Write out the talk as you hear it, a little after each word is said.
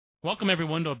Welcome,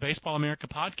 everyone, to a Baseball America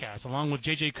podcast. Along with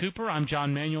J.J. Cooper, I'm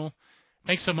John Manuel.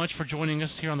 Thanks so much for joining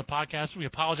us here on the podcast. We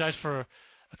apologize for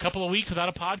a couple of weeks without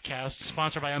a podcast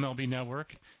sponsored by MLB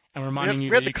Network. And reminding we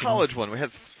had the college one. We had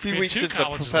a few weeks since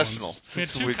the professional. We had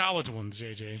two college ones,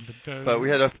 JJ. But we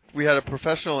had a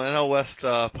professional NL West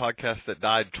podcast that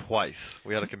died twice.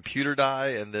 We had a computer die,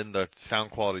 and then the sound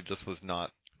quality just was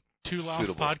not two lost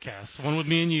suitable. Podcasts. One with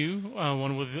me and you,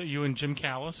 one with you and Jim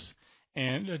Callis.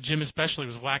 And Jim especially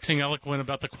was waxing eloquent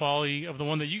about the quality of the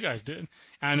one that you guys did. And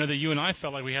I know that you and I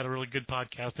felt like we had a really good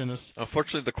podcast in us.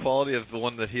 Unfortunately, the quality of the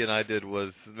one that he and I did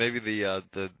was maybe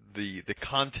the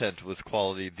content was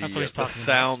quality. The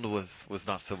sound was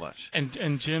not so much.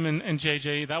 And Jim and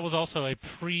JJ, that was also a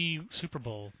pre-Super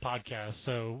Bowl podcast,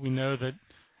 so we know that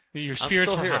your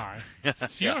spirits were high.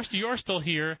 So you are still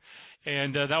here,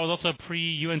 and that was also a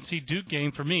pre-UNC Duke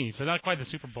game for me. So not quite the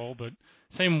Super Bowl, but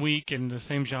same week and the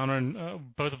same genre, and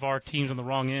both of our teams on the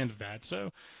wrong end of that.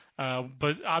 So,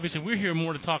 but obviously we're here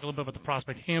more to talk a little bit about the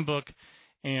prospect handbook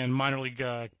and minor league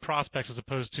prospects as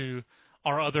opposed to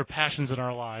our other passions in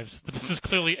our lives. But this is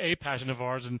clearly a passion of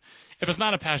ours, and if it's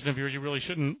not a passion of yours, you really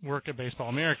shouldn't work at Baseball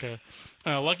America.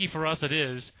 Lucky for us, it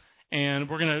is, and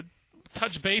we're going to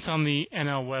touch base on the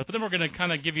NL West, but then we're going to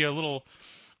kind of give you a little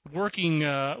working.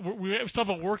 We still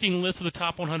have a working list of the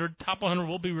top 100. Top 100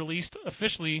 will be released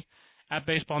officially at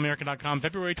baseballamerica.com,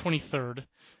 February 23rd.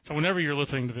 So whenever you're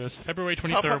listening to this, February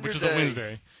 23rd, which is a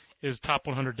Wednesday, is Top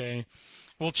 100 Day.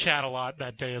 We'll chat a lot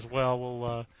that day as well.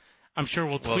 We'll, I'm sure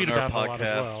we'll tweet about it a lot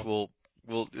as well.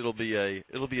 It'll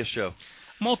be a show.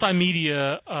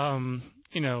 Multimedia,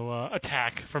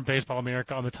 attack from Baseball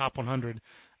America on the Top 100.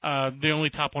 The only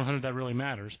Top 100 that really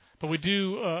matters. But we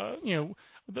do,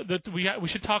 we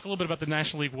should talk a little bit about the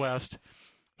National League West.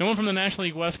 No one from the National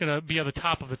League West is going to be at the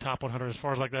top of the top 100 as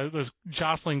far as like those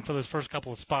jostling for those first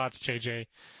couple of spots, JJ.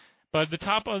 But the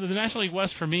top of the National League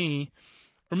West for me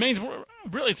remains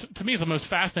really, to me, is the most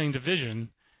fascinating division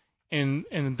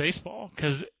in baseball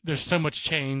because there's so much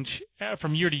change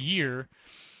from year to year.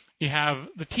 You have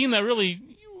the team that really,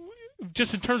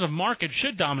 just in terms of market,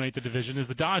 should dominate the division is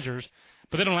the Dodgers,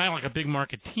 but they don't act like a big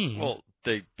market team. Well,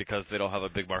 because they don't have a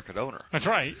big market owner. That's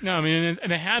right. No, I mean,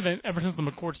 and they haven't ever since the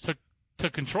McCourts took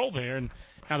control there, and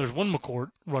now there's one McCourt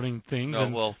running things.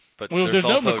 There's no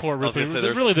McCourt.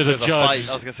 There's a judge.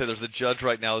 I was going to say there's a judge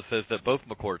right now that says that both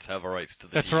McCourts have a rights to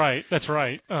the That's team. right. That's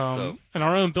right. And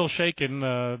our own Bill Shakin,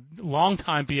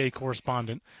 longtime BA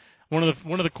correspondent, one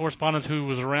of the correspondents who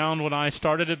was around when I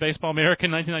started at Baseball America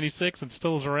in 1996 and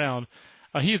still is around.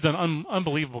 He's done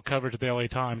unbelievable coverage at the LA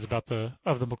Times about the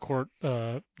McCourt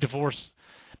divorce.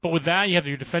 But with that, you have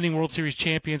your defending World Series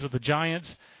champions with the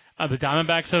Giants. The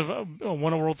Diamondbacks have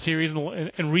won a World Series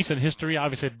in recent history.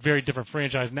 Obviously, a very different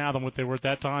franchise now than what they were at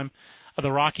that time.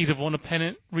 The Rockies have won a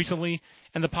pennant recently,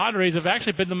 and the Padres have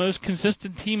actually been the most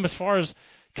consistent team as far as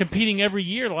competing every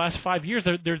year. The last 5 years,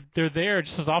 they're there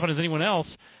just as often as anyone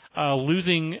else.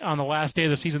 Losing on the last day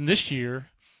of the season this year,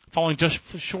 falling just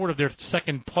short of their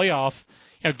second playoff.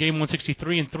 Game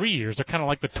 163 in 3 years. They're kind of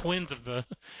like the Twins of the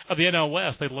NL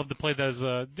West. They'd love to play those,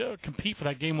 compete for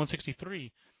that Game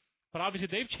 163. But obviously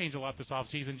they've changed a lot this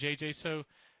offseason, JJ. So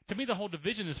to me, the whole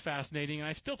division is fascinating, and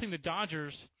I still think the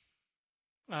Dodgers,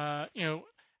 have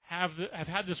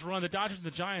had this run. The Dodgers and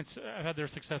the Giants have had their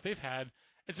success they've had.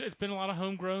 It's been a lot of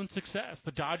homegrown success.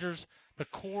 The Dodgers, the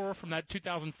core from that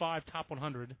 2005 Top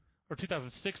 100. Or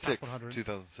 2006 Top 100.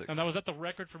 2006. And that was the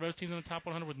record for most teams in the Top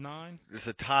 100 with 9. It's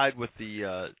tied with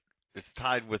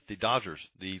the Dodgers,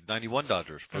 the 91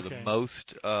 Dodgers for the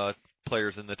most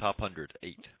players in the top 100,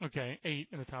 8. Okay, 8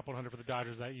 in the top 100 for the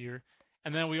Dodgers that year.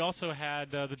 And then we also had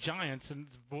the Giants, and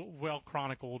it's well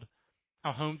chronicled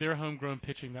their homegrown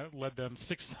pitching that led them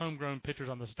 6 homegrown pitchers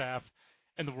on the staff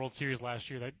in the World Series last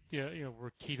year that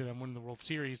were key to them winning the World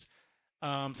Series.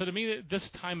 So to me, this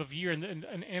time of year and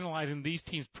analyzing these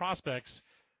teams' prospects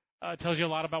tells you a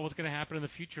lot about what's going to happen in the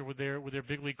future with their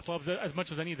big league clubs, as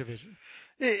much as any division.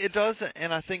 It does,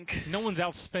 and I think no one's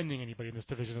outspending anybody in this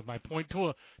division. Is my point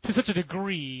to such a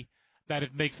degree that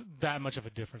it makes that much of a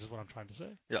difference. Is what I'm trying to say.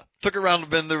 Yeah, took around to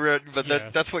bend the red, but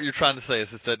yes. That's what you're trying to say is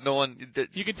that no one.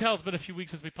 You can tell it's been a few weeks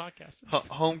since we podcasted.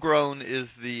 Homegrown is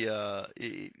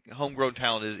homegrown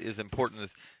talent is important.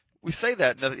 We say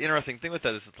that. And the interesting thing with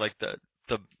that is it's like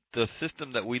the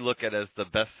system that we look at as the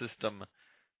best system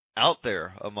out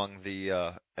there among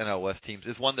the NL West teams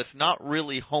is one that's not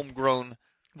really homegrown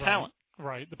talent.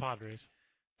 Right, the Padres.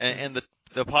 And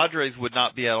the Padres would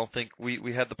not be, I don't think,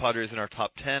 we had the Padres in our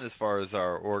top 10 as far as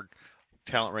our org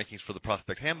talent rankings for the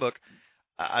Prospect Handbook.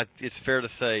 It's fair to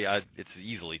say, it's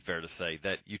easily fair to say,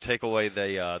 that you take away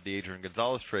the Adrian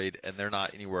Gonzalez trade and they're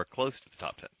not anywhere close to the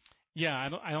top 10. Yeah,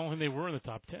 I don't think they were in the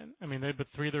top 10. I mean, but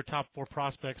 3 of their top 4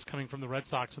 prospects coming from the Red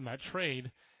Sox in that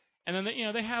trade. And then,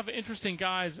 they have interesting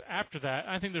guys after that.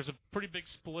 I think there's a pretty big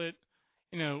split.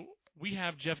 We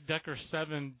have Jeff Decker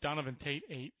 7, Donovan Tate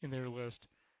 8 in their list.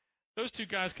 Those two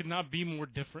guys could not be more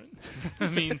different. I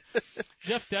mean,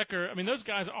 Jeff Decker, those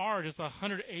guys are just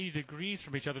 180 degrees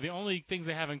from each other. The only things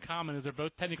they have in common is they're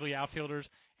both technically outfielders,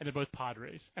 and they're both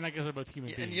Padres. And I guess they're both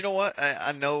human beings. And you know what?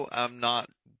 I know I'm not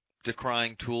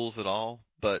decrying tools at all,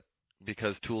 but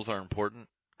because tools are important.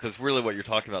 Because really what you're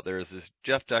talking about there is this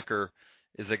Jeff Decker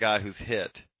is a guy who's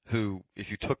hit, who,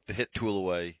 if you took the hit tool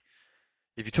away,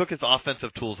 if you took his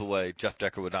offensive tools away, Jeff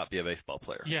Decker would not be a baseball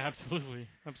player. Yeah, absolutely.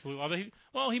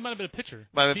 He might have been a pitcher.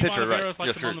 Might have been a pitcher, right.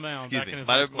 Liked him on the mound Excuse back me. in his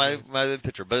Might high have school days. been a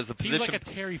pitcher, but as a position, he's like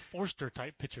a Terry Forster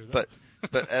type pitcher, though.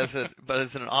 But as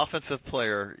an offensive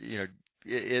player,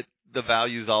 the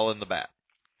value's all in the bat.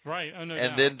 Right. Oh, no and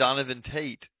doubt. then Donovan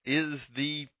Tate is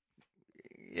the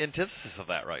antithesis of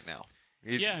that right now.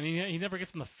 And he never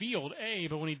gets in the field,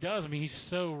 but when he does, he's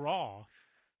so raw.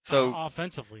 So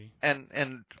offensively, and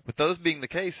with those being the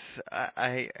case,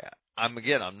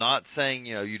 I'm not saying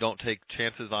you don't take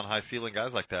chances on high ceiling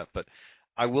guys like that, but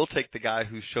I will take the guy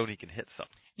who's shown he can hit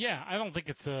something. Yeah, I don't think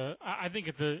it's I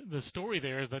think the story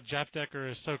there is that Jeff Decker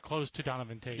is so close to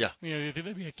Donovan Tate. Yeah,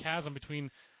 there'd be a chasm between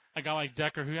a guy like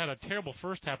Decker who had a terrible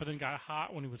first half, but then got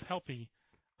hot when he was healthy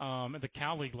at the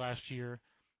Cal League last year,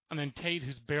 and then Tate,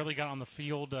 who's barely got on the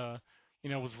field.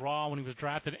 Was raw when he was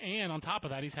drafted, and on top of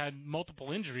that, he's had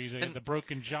multiple injuries. He had the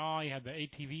broken jaw, he had the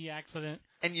ATV accident.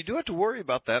 And you do have to worry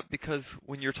about that because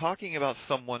when you're talking about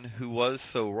someone who was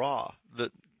so raw,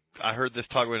 that I heard this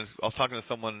talk when I was talking to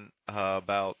someone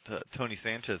about Tony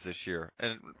Sanchez this year,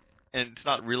 and it's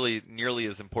not really nearly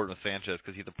as important with Sanchez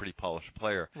because he's a pretty polished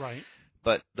player. Right.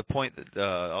 But the point that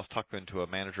I was talking to a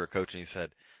manager or coach, and he said,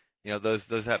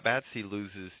 those at bats he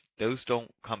loses, those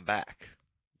don't come back.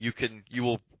 You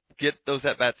will get those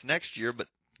at-bats next year, but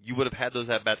you would have had those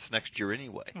at-bats next year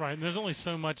anyway. Right, and there's only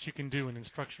so much you can do in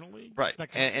instructional league. Right,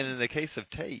 and in the case of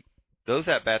Tate, those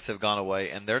at-bats have gone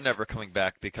away, and they're never coming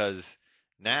back because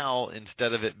now,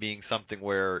 instead of it being something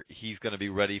where he's going to be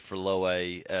ready for low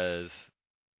A as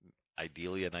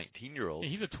ideally a 19-year-old. Yeah,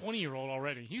 he's a 20-year-old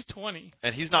already. He's 20.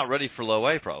 And he's not ready for low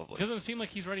A, probably. It doesn't seem like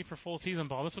he's ready for full season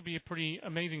ball. This will be a pretty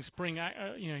amazing spring.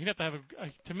 He'd have to have,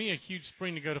 to me, a huge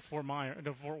spring to go to Fort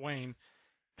Wayne.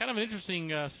 Kind of an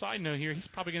interesting side note here. He's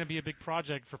probably going to be a big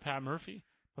project for Pat Murphy,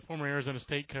 the former Arizona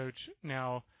State coach.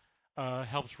 Now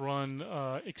helps run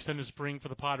extended spring for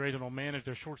the Padres and will manage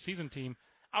their short season team.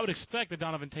 I would expect that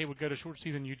Donovan Tate would go to short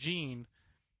season Eugene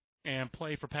and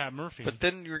play for Pat Murphy. But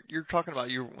then you're talking about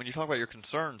when you talk about your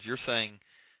concerns, you're saying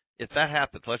if that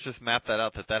happens, let's just map that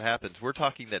out. That happens. We're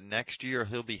talking that next year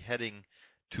he'll be heading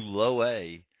to low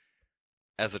A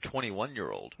as a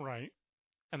 21-year-old. Right.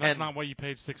 And that's not what you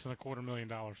paid $6.25 million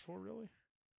for, really.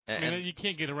 And you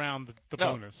can't get around the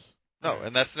bonus. No,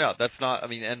 and that's not.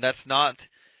 And that's not.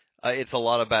 It's a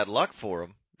lot of bad luck for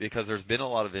him because there's been a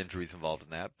lot of injuries involved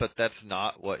in that. But that's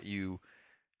not what you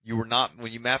were not.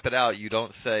 When you map it out, you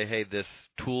don't say, "Hey, this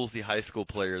Toolsy high school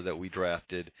player that we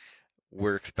drafted,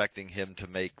 we're expecting him to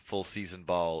make full season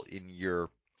ball in year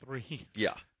 3."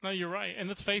 Yeah. No, you're right. And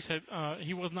let's face it,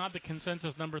 he was not the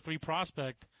consensus number 3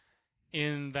 prospect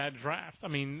in that draft.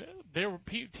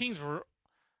 Teams were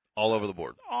all over the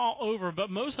board. All over, but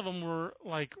most of them were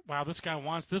like, wow, this guy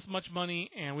wants this much money,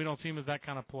 and we don't see him as that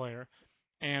kind of player.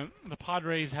 And the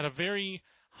Padres had a very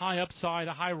high upside,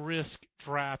 a high risk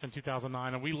draft in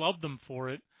 2009, and we loved them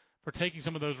for taking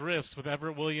some of those risks with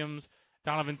Everett Williams,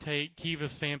 Donovan Tate,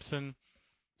 Kivas Sampson.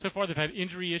 So far, they've had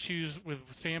injury issues with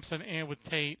Sampson and with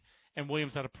Tate, and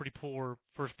Williams had a pretty poor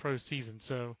first pro season.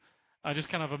 So just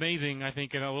kind of amazing, I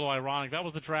think, and a little ironic. That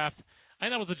was the draft. I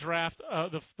think that was the draft,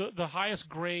 the highest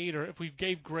grade, or if we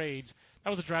gave grades, that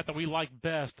was the draft that we liked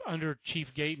best under Chief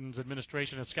Gayton's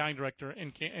administration as scouting director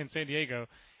in San Diego,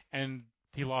 and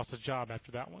he lost his job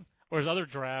after that one. Whereas other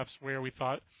drafts where we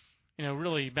thought,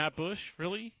 really, Matt Bush,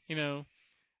 really,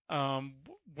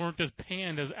 weren't as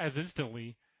panned as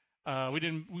instantly.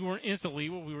 We were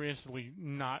instantly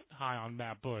not high on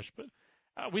Matt Bush, but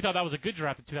we thought that was a good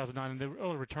draft in 2009, and the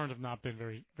early returns have not been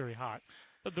very, very hot.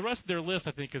 But the rest of their list,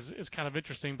 I think, is kind of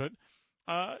interesting. But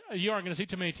you aren't going to see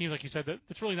too many teams, like you said, that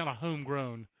it's really not a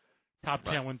homegrown top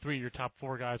 10 when 3 of your top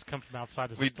 4 guys come from outside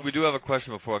the system. We do have a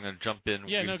question before I'm going to jump in.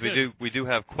 Yeah, we do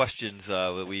have questions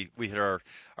that we hit our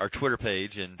Twitter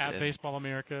page and Baseball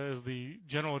America is the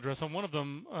general address on one of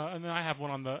them, and then I have one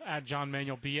on the @John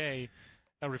Manuel BA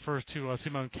that refers to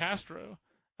Simon Castro.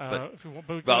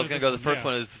 But I was going to go.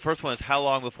 The first one is how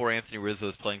long before Anthony Rizzo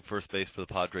is playing first base for the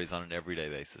Padres on an everyday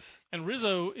basis? And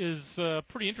Rizzo is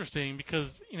pretty interesting because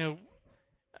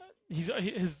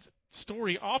his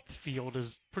story off the field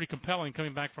is pretty compelling.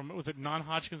 Coming back from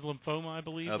non-Hodgkin's lymphoma, I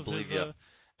believe.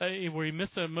 Where he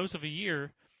missed most of a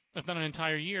year, if not an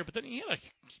entire year. But then he had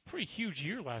a pretty huge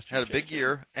year last year. Had a big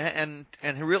year, and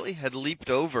he really had leaped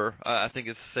over. I think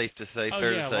it's safe to say,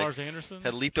 fair to say, Lars Anderson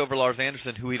had leaped over Lars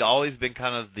Anderson, who he'd always been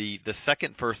kind of the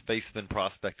second first baseman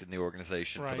prospect in the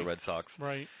organization for the Red Sox.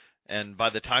 Right. And by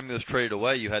the time he was traded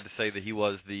away, you had to say that he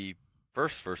was the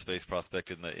first base prospect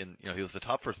he was the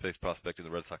top first base prospect in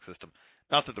the Red Sox system.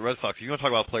 Not that the Red Sox, you want to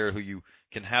talk about a player who you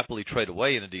can happily trade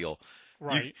away in a deal.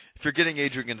 Right. If you're getting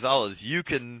Adrian Gonzalez, you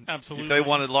can. Absolutely. If they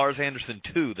wanted Lars Anderson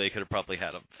too, they could have probably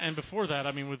had him. And before that,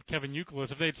 I mean, with Kevin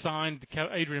Youkilis, if they'd signed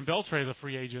Adrian Beltre as a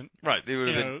free agent, right,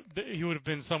 he would have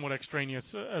been somewhat extraneous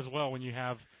as well. When you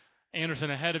have Anderson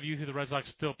ahead of you, who the Red Sox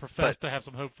still profess to have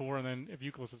some hope for, and then if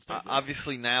Youkilis had stayed there.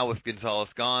 Obviously now with Gonzalez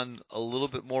gone, a little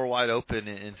bit more wide open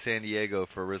in San Diego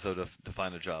for Rizzo to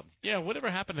find a job. Yeah, whatever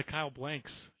happened to Kyle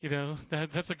Blanks?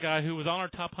 That's a guy who was on our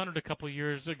top 100 a couple of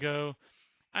years ago.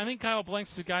 I think Kyle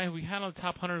Blanks is a guy who we had on the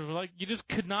top 100. You just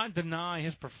could not deny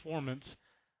his performance.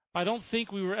 I don't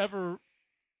think we were ever,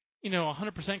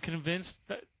 100% convinced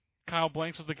that Kyle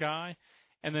Blanks was the guy.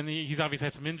 And then he's obviously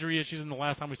had some injury issues. And the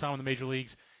last time we saw him in the major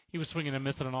leagues, he was swinging and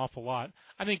missing an awful lot.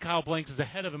 I think Kyle Blanks is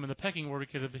ahead of him in the pecking order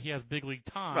because he has big league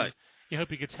time. Right. You hope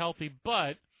he gets healthy.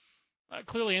 But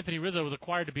clearly Anthony Rizzo was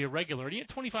acquired to be a regular. And he had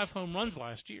 25 home runs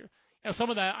last year. Some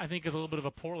of that, I think, is a little bit of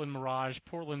a Portland mirage.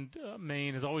 Portland,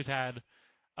 Maine has always had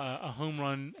a home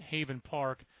run haven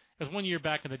park. There's one year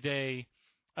back in the day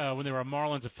when they were a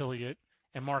Marlins affiliate,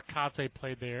 and Mark Kotze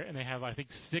played there, and they have, I think,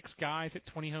 6 guys at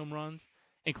 20 home runs,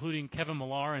 including Kevin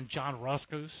Millar and John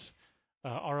Roskos,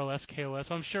 Roskos.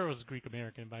 I'm sure it was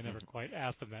Greek-American, but I never quite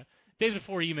asked him that. Days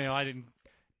before email, I didn't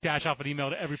dash off an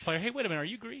email to every player, hey, wait a minute, are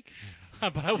you Greek?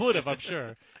 But I would have, I'm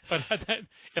sure,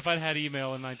 if I'd had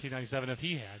email in 1997, if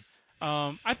he had.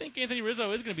 I think Anthony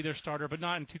Rizzo is going to be their starter, but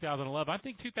not in 2011. I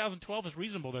think 2012 is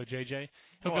reasonable, though, JJ.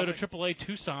 He'll go to AAA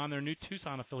Tucson, their new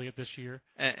Tucson affiliate this year.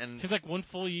 And seems like one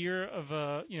full year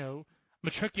of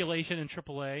matriculation in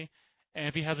AAA. And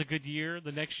if he has a good year,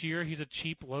 the next year he's a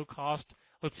cheap, low-cost,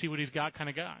 let's see what he's got kind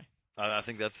of guy. I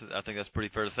think that's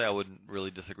pretty fair to say. I wouldn't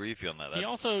really disagree with you on that. He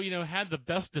also, had the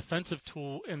best defensive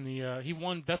tool in the. He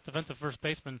won best defensive first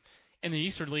baseman in the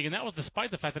Eastern League, and that was despite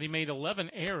the fact that he made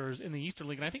 11 errors in the Eastern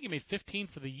League, and I think he made 15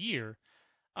 for the year.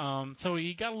 So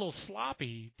he got a little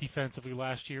sloppy defensively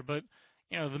last year, but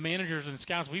the managers and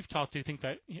scouts we've talked to think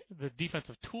that the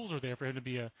defensive tools are there for him to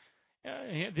be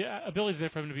the abilities there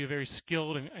for him to be a very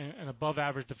skilled and above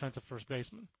average defensive first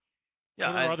baseman.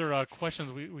 Yeah, what are other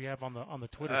questions we have on the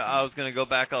Twitter? I was going to go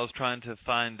back. I was trying to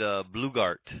find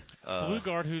Blugart.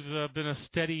 Blugart, who's been a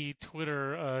steady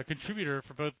Twitter contributor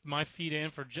for both my feed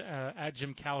and for at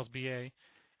Jim Callis BA.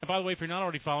 And by the way, if you're not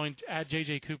already following, at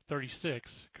JJCoop36,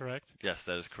 correct? Yes,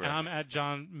 that is correct. And I'm at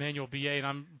John Manuel BA, and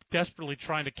I'm desperately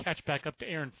trying to catch back up to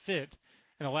Aaron Fitt.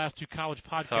 In the last 2 college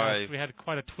podcasts, we had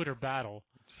quite a Twitter battle.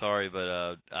 Sorry,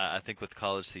 but I think with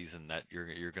college season that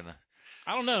you're gonna.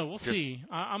 I don't know. We'll see.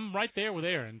 I'm right there with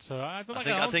Aaron, so I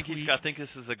think this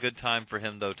is a good time for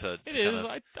him though to. It is.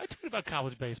 I tweet about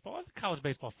college baseball. I have college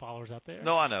baseball followers out there.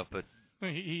 No, I know, but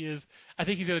he is. I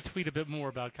think he's going to tweet a bit more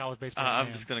about college baseball.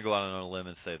 I'm just going to go out on a limb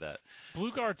and say that.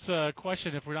 Bluegart's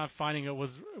question, if we're not finding it,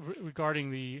 was regarding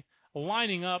the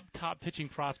lining up top pitching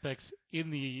prospects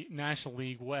in the National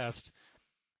League West.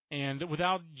 And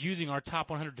without using our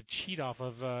top 100 to cheat off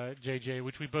of, JJ,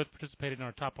 which we both participated in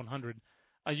our top 100,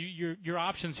 your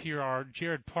options here are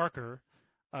Jared Parker,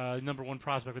 number 1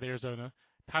 prospect with Arizona,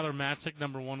 Tyler Matzik,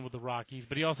 number 1 with the Rockies,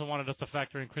 but he also wanted us to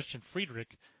factor in Christian Friedrich,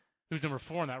 who's number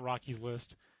 4 on that Rockies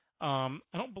list. I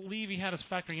don't believe he had us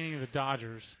factoring any of the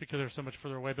Dodgers because they're so much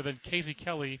further away, but then Casey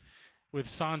Kelly with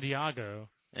San Diego.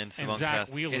 And Zach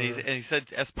Wheeler. And he said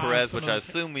S. Perez, which I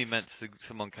assume we meant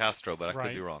Simon Castro, but I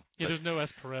could be wrong. Yeah, there's no S.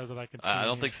 Perez that I can see. I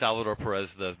don't think Salvador Perez,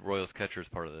 the Royals catcher, is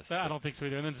part of this. I don't think so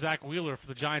either. And then Zach Wheeler for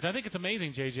the Giants. I think it's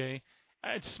amazing, JJ.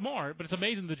 It's smart, but it's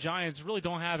amazing the Giants really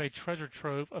don't have a treasure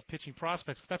trove of pitching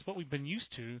prospects. That's what we've been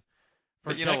used to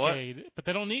for a decade, but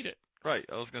they don't need it. Right.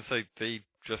 I was going to say they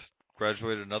just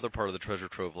graduated another part of the treasure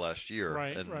trove last year.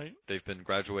 Right. They've been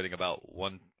graduating about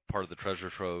one part of the treasure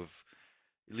trove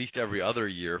at least every other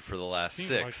year for the last 6,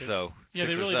 like so yeah, 6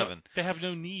 they really or 7. They have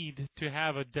no need to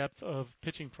have a depth of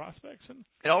pitching prospects. And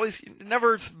it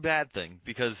never is a bad thing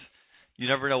because you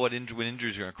never know when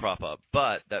injuries are going to crop up.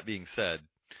 But that being said,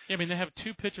 yeah, I mean they have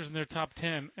 2 pitchers in their top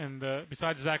 10, and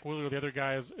besides Zach Wheeler, the other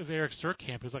guy is Eric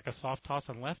Surkamp, who's like a soft toss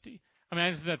and lefty. I mean,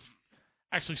 I think that's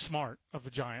actually smart of the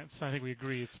Giants. I think we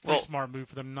agree. It's a pretty smart move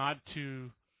for them not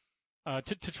to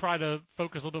try to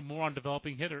focus a little bit more on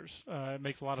developing hitters. It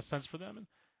makes a lot of sense for them. And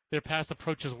their past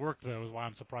approaches work, though, is why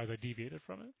I'm surprised they deviated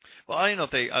from it. Well, I don't know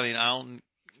if they. I mean, I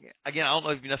don't know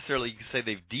if you necessarily say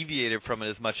they've deviated from it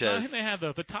as much as. I think they have, though.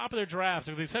 At the top of their drafts,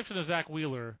 with the exception of Zach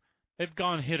Wheeler, they've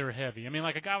gone hitter heavy. I mean,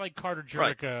 like a guy like Carter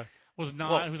Jerica was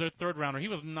not, who's their third rounder. He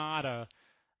was not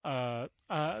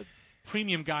a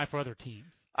premium guy for other teams.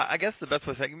 I guess the best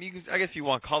way to say, I guess you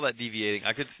want to call that deviating.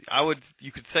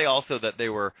 You could say also that they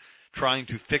were trying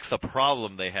to fix a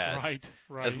problem they had,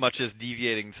 right. as much as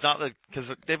deviating. It's not that, because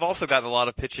they've also gotten a lot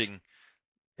of pitching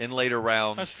in later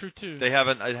rounds. That's true too.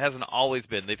 It hasn't always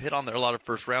been. They've hit on a lot of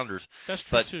first rounders. That's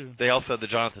true but too. They also have the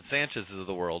Jonathan Sanchez's of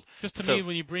the world. Just to me,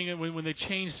 when you bring it, when they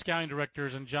changed scouting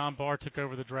directors and John Barr took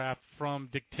over the draft from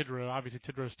Dick Tidrow, obviously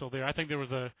Tidrow's still there. I think there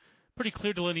was a pretty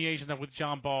clear delineation that with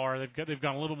John Barr, they've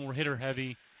gone a little more hitter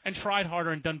heavy and tried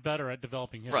harder and done better at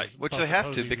developing hitters. Right, which they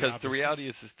have to, because the reality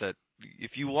is that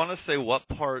if you want to say what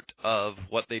part of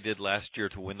what they did last year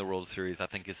to win the World Series I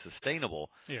think is sustainable,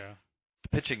 the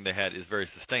pitching they had is very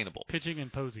sustainable. Pitching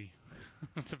and Posey.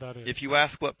 That's about it. If you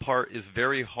ask what part is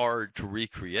very hard to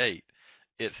recreate,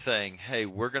 it's saying, hey,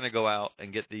 we're going to go out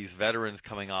and get these veterans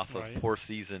coming off of poor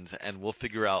seasons, and we'll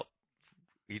figure out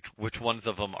which ones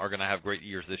of them are going to have great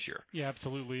years this year. Yeah,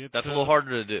 absolutely. That's a little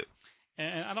harder to do.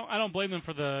 And I don't blame them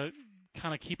for the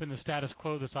kind of keeping the status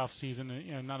quo this offseason.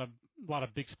 You know, not a lot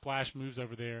of big splash moves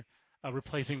over there.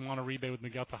 Replacing Juan Uribe with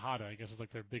Miguel Tejada, I guess, is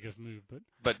like their biggest move.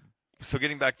 But so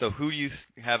getting back though, who do you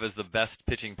have as the best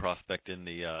pitching prospect in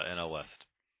the NL West?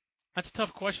 That's a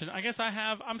tough question. I guess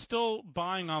I'm still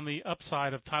buying on the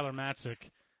upside of Tyler Matzek,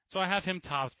 so I have him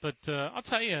tops. But I'll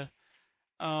tell you,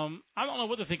 I don't know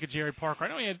what to think of Jared Parker.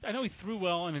 I know he threw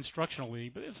well in instructional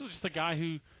league, but this is just a guy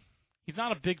who he's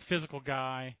not a big physical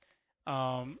guy.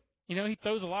 He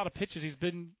throws a lot of pitches. He's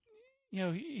been,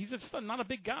 he's just not a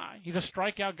big guy. He's a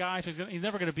strikeout guy, so he's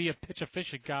never going to be a pitch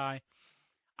efficient guy.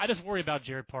 I just worry about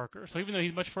Jared Parker. So even though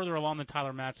he's much further along than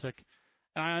Tyler Matzek,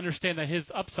 and I understand that his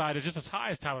upside is just as high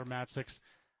as Tyler Matzek's,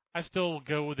 I still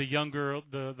go with the younger,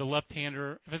 the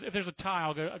left-hander. If there's a tie,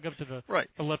 I'll go to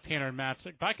the left-hander and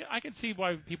Matzek. But I can see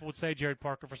why people would say Jared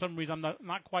Parker. For some reason, I'm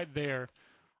not quite there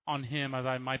on him as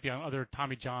I might be on other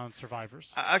Tommy John survivors.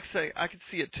 I could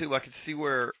see it too. I could see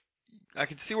where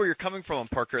you're coming from on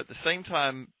Parker. At the same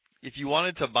time, if you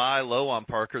wanted to buy low on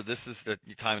Parker, this is the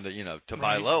time to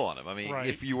buy low on him. I mean,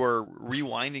 if you were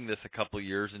rewinding this a couple of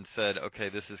years and said, okay,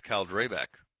 this is Cal Drabek,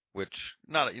 which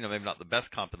maybe not the best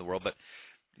comp in the world, but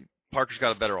Parker's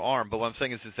got a better arm. But what I'm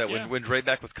saying is that when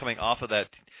Drabek was coming off of that,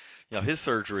 his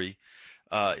surgery,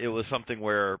 it was something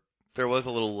where there was a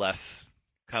little less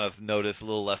kind of notice, a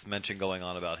little less mention going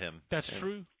on about him. That's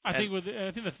true. I think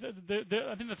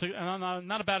that's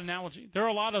not a bad analogy. There are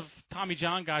a lot of Tommy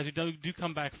John guys who do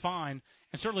come back fine,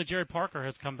 and certainly Jared Parker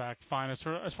has come back fine as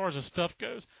far as his stuff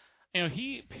goes.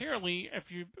 He apparently, if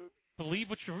you believe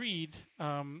what you read,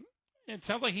 it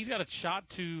sounds like he's got a shot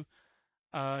to.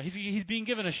 He's being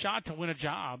given a shot to win a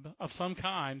job of some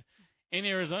kind in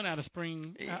Arizona out of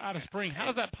spring. How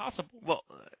is that possible? Well,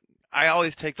 I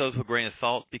always take those with a grain of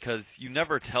salt because you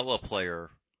very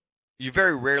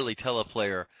rarely tell a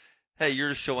player, hey,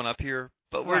 you're just showing up here,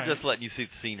 but we're just letting you see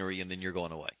the scenery and then you're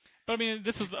going away. But I mean,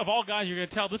 this is, of all guys you're going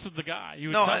to tell, this is the guy you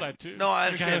would tell that to. No, I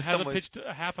understand. The guy who hasn't pitched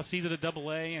half a season at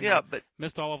Double-A and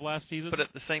missed all of last season. But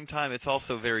at the same time, it's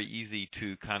also very easy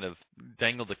to kind of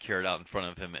dangle the carrot out in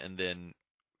front of him, and then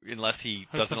unless he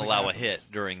doesn't allow a hit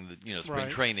during the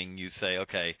spring training, you say,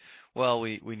 okay, well,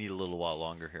 we need a little while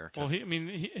longer here. Well,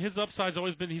 his upside's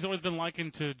always been he's always been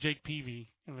likened to Jake Peavy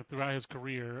throughout his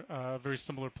career, a very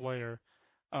similar player,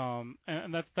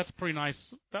 and that's pretty nice.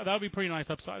 That would be pretty nice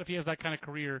upside if he has that kind of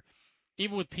career.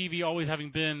 Even with Peavy always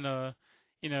having been, kind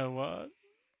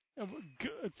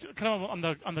of on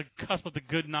the cusp of the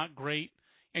good, not great,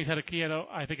 and he had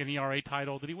I think an ERA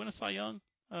title. Did he win a Cy Young?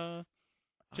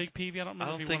 Jake Peavy, I don't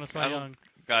remember if he won a Cy Young.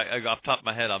 Off the top of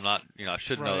my head, I'm not. I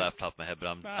should know that off the top of my head, but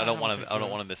I don't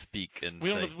want to misspeak and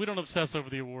we don't obsess over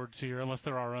the awards here unless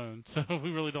they're our own. So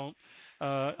we really don't.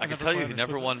 I can tell you, he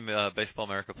never won Baseball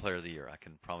America Player of the Year. I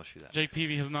can promise you that. Jake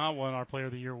Peavy has not won our Player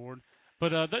of the Year award. But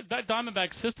that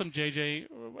Diamondback system, JJ,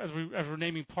 as we're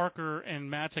naming Parker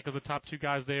and Matzek as the top two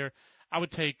guys there, I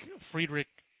would take Friedrich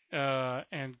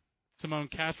and Simone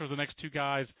Castro as the next two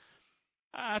guys.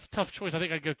 That's a tough choice. I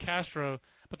think I'd go Castro.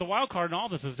 But the wild card in all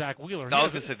this is Zach Wheeler. I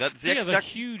was going to say that he has a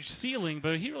huge ceiling,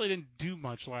 but he really didn't do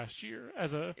much last year.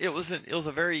 It was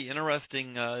a very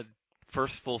interesting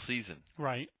first full season.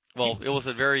 Right. Well, it was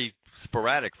a very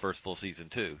sporadic first full season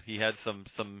too. He had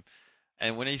some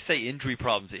And when you say injury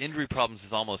problems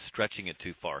is almost stretching it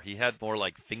too far. He had more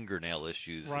like fingernail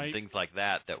issues and things like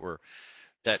that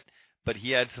but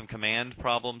he had some command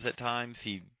problems at times.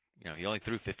 He only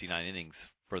threw 59 innings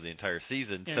for the entire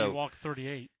season. Yeah, so he walked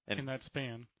 38 in that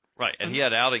span. Right, and he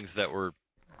had outings that were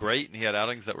great, and he had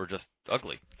outings that were just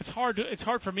ugly. It's hard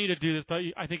for me to do this, but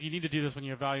I think you need to do this when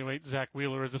you evaluate Zach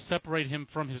Wheeler, is to separate him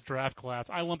from his draft class.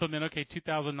 I lump him in,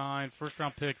 2009,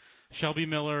 first-round pick, Shelby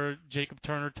Miller, Jacob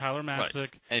Turner, Tyler Matzik.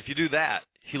 Right. And if you do that,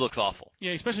 he looks awful.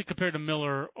 Yeah, especially compared to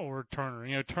Miller or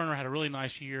Turner. Turner had a really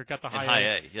nice year, got the high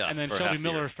A, yeah, and then Shelby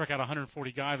Miller struck out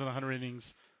 140 guys in 100 innings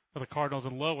for the Cardinals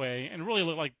in low A, and really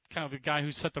looked like kind of the guy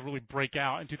who set to really break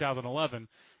out in 2011.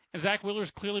 And Zach Wheeler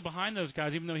is clearly behind those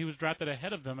guys, even though he was drafted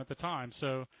ahead of them at the time.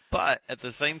 But at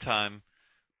the same time,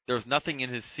 there was nothing in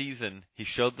his season. He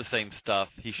showed the same stuff.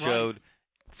 He showed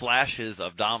flashes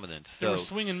of dominance. There was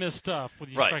swing and miss stuff when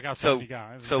you right. strike out 70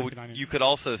 guys. So you could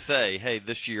also say, hey,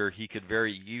 this year he could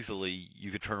very easily,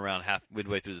 you could turn around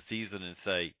midway through the season and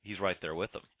say he's right there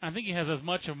with them. I think he has as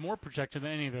much or more projection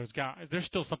than any of those guys. There's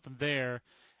still something there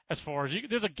as far as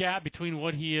there's a gap between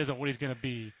what he is and what he's going to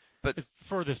be. But it's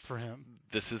furthest for him.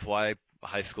 This is why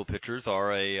high school pitchers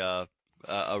are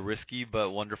a risky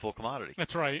but wonderful commodity.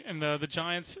 That's right. And the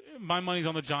Giants, my money's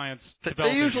on the Giants.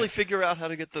 They usually figure out how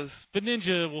to get those. The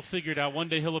ninja will figure it out. One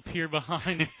day he'll appear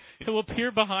behind. He'll appear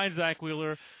behind Zach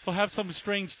Wheeler. He'll have some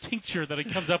strange tincture that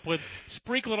he comes up with,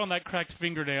 sprinkle it on that cracked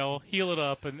fingernail, heal it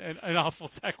up, and off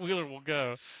Zach Wheeler will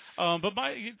go. But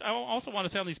I also want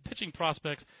to say on these pitching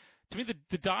prospects, to me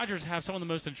the Dodgers have some of the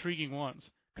most intriguing ones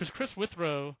because Chris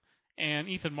Withrow and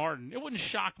Ethan Martin. It wouldn't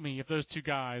shock me if those two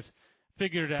guys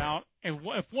figured it out, and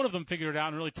if one of them figured it out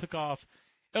and really took off.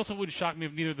 It also wouldn't shock me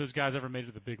if neither of those guys ever made it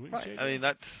to the big leagues. Right. I mean,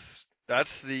 that's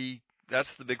the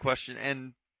big question,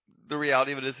 and the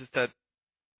reality of it is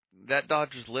that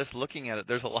Dodgers list. Looking at it,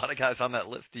 there's a lot of guys on that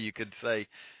list. You could say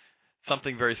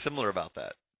something very similar about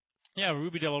that. Yeah,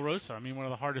 Ruby De La Rosa. I mean, one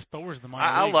of the hardest throwers in the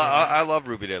minor leagues. I love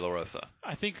Ruby De La Rosa.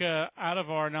 I think out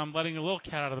of our, now I'm letting a little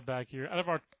cat out of the bag here, out of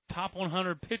our top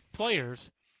 100 players,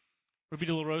 Ruby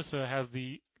De La Rosa has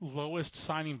the lowest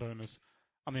signing bonus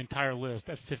on the entire list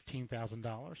at $15,000.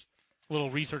 A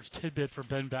little research tidbit for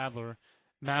Ben Badler,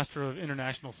 master of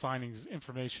international signings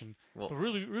information. Well, but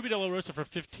really, Ruby De La Rosa for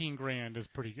 $15,000 is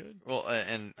pretty good. Well,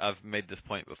 and I've made this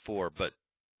point before, but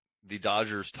the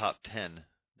Dodgers top 10,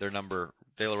 their number,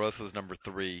 De La Rosa's number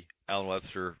 3, Alan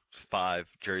Webster 5,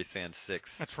 Jerry Sands 6.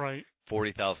 That's right.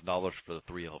 $40,000 for the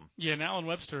three of them. Yeah, and Alan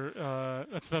Webster,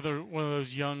 that's another one of those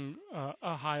young,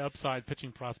 high upside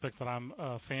pitching prospects that I'm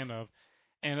a fan of.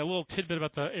 And a little tidbit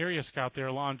about the area scout there,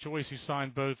 Lon Joyce, who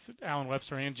signed both Alan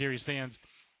Webster and Jerry Sands.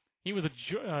 He was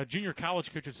a junior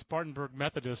college coach at Spartanburg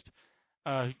Methodist.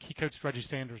 He coached Reggie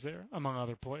Sanders there, among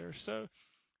other players. So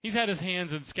he's had his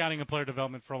hands in scouting and player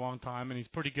development for a long time, and he's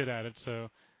pretty good at it. So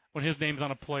when his name's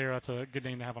on a player, that's a good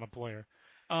name to have on a player.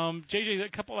 JJ, a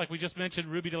couple, like we just mentioned,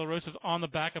 Ruby De La Rosa's on the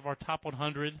back of our top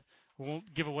 100. We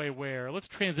won't give away where. Let's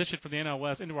transition from the NL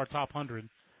West into our top 100.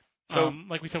 So,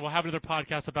 like we said, we'll have another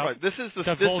podcast about. Right. This is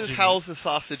how's the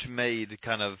sausage made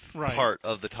kind of part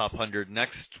of the top 100.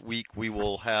 Next week we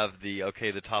will have the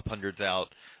top 100's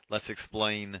out. Let's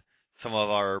explain some of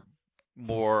our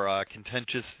more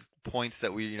contentious points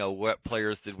that we, what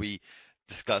players did we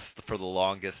discuss for the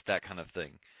longest, that kind of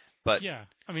thing. But yeah,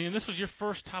 I mean, and this was your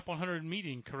first top 100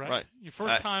 meeting, correct? Right. Your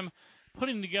first time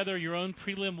putting together your own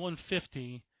prelim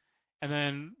 150, and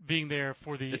then being there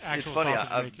for the actual. It's funny.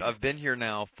 I've been here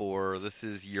now for this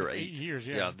is year 8. 8 years,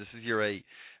 yeah. Yeah, this is year 8.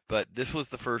 But this was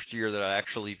the first year that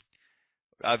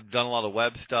I've done a lot of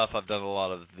web stuff. I've done a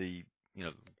lot of the,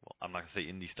 I'm not gonna say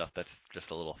indie stuff. That's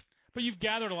just a little. But you've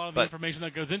gathered a lot of the information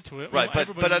that goes into it. Right,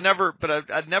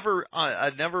 I'd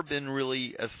never been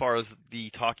really, as far as the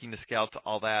talking to scouts,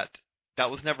 all that.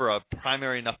 That was never a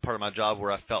primary enough part of my job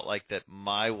where I felt like that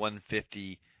my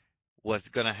 150 was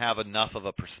going to have enough of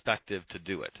a perspective to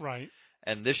do it. Right.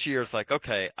 And this year it's like,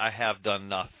 okay, I have done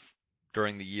enough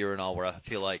during the year and all where I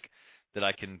feel like that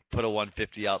I can put a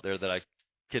 150 out there that I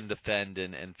can defend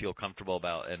and feel comfortable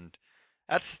about. And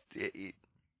that's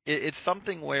it's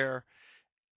something where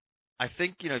I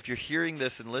think, if you're hearing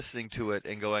this and listening to it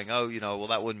and going, oh, well,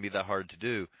 that wouldn't be that hard to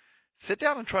do, sit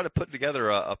down and try to put together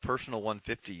a personal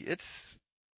 150.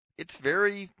 It's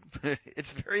very it's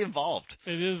very involved.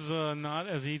 It is not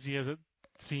as easy as it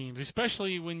seems,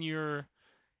 especially when you're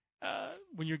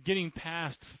getting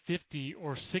past 50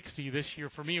 or 60 this year.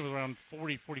 For me, it was around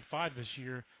 40, 45 this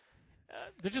year.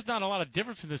 There's just not a lot of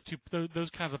difference in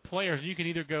those kinds of players. You can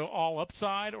either go all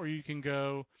upside or you can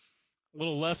go a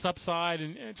little less upside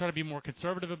and try to be more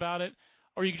conservative about it,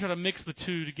 or you can try to mix the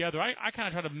two together. I kind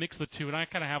of try to mix the two, and I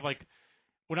kind of have like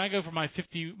when I go for my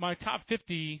top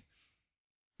 50,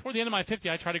 toward the end of my 50,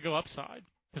 I try to go upside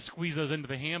to squeeze those into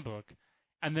the handbook.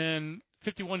 And then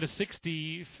 51 to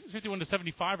 60, 51 to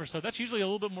 75 or so, that's usually a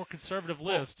little bit more conservative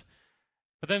list.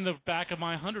 But then the back of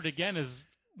my 100 again is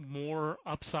more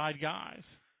upside guys,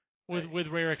 with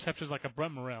rare exceptions like a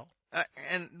Brent Morel.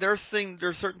 And there's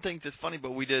certain things. It's funny,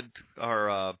 but we did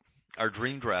our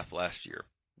dream draft last year,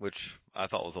 which I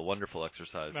thought was a wonderful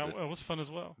exercise. That was fun as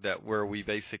well. That where we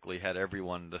basically had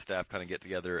everyone, the staff, kind of get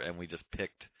together and we just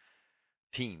picked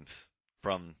teams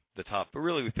from the top. But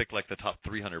really, we picked like the top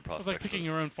 300 prospects. It was like picking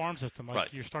your own farm system. Like right.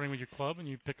 You're starting with your club and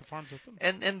you pick a farm system.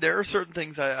 And there are certain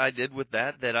things I did with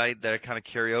that I kind of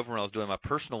carry over when I was doing my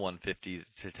personal 150s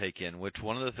to take in. Which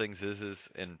one of the things is,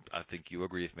 and I think you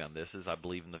agree with me on this, is I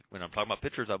believe when I'm talking about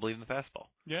pitchers, I believe in the fastball.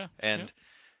 Yeah. And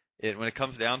when it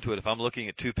comes down to it, if I'm looking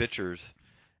at two pitchers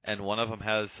and one of them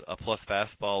has a plus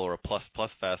fastball or a plus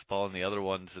fastball and the other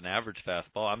one's an average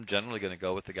fastball, I'm generally going to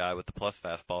go with the guy with the plus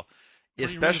fastball.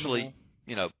 Pretty Especially,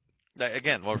 reasonable.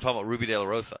 Again, when we're talking about Ruby De La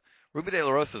Rosa. Ruby De La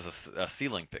Rosa is a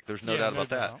ceiling pick. There's no doubt about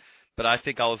that. But I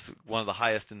think I was one of the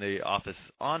highest in the office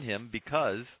on him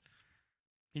because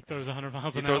he throws 100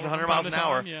 miles an hour. He throws 100 miles an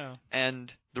hour. Yeah.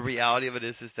 And the reality of it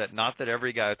is that not that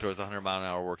every guy who throws 100 miles an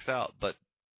hour works out, but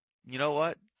you know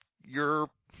what?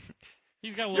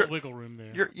 He's got a little wiggle room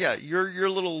there.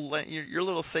 Your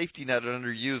little safety net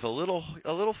under you is a little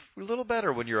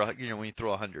better when when you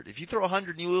throw 100. If you throw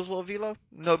 100 and you lose a little velo,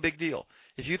 no big deal.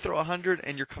 If you throw 100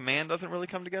 and your command doesn't really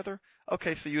come together,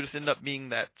 okay, so you just end up being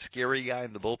that scary guy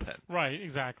in the bullpen. Right,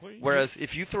 exactly. Whereas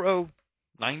if you throw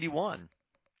 91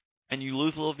 and you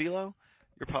lose a little velo,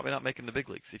 you're probably not making the big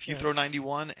leagues. If you throw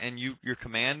 91 and your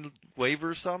command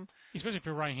wavers some, especially if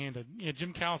you're right-handed. Yeah,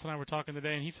 Jim Callis and I were talking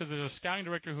today, and he says there's a scouting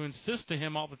director who insists to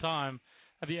him all the time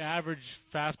that the average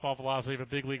fastball velocity of a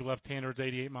big league left-hander is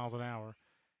 88 miles an hour.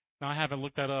 Now, I haven't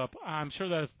looked that up. I'm sure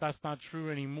that's not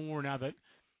true anymore now that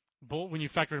when you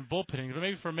factor in bullpenning. But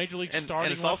maybe for a major league starting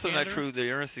and it's also left-hander, not true. The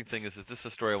interesting thing is that this is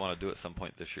a story I want to do at some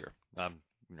point this year.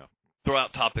 Throw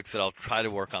out topics that I'll try to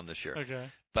work on this year. Okay.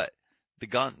 But the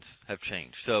guns have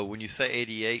changed. So when you say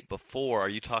 88 before, are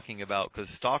you talking about, because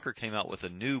Stalker came out with a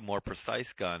new, more precise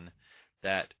gun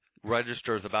that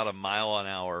registers about a mile an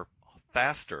hour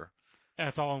faster.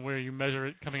 That's all in where you measure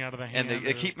it coming out of the hand. And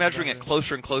they keep measuring it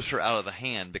closer and closer out of the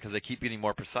hand because they keep getting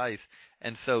more precise.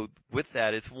 And so with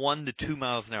that, it's 1 to 2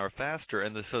 miles an hour faster.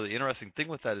 And so the interesting thing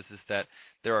with that is that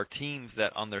there are teams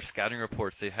that on their scouting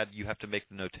reports, you have to make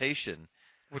the notation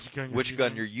which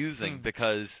gun you're using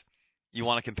because you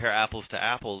want to compare apples to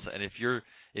apples, and if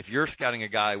you're scouting a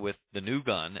guy with the new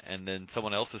gun and then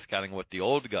someone else is scouting with the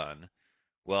old gun,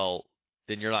 well,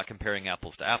 then you're not comparing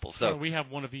apples to apples. So we have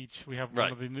one of each. We have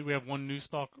we have one new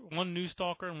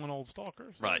stalker and one old stalker.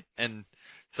 So. Right, and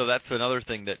so that's another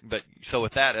thing so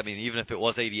with that, I mean, even if it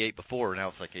was 88 before, now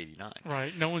it's like 89.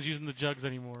 Right, no one's using the jugs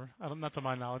anymore. Not to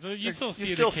my knowledge. You still see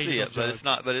it, but it's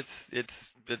not. But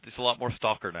it's a lot more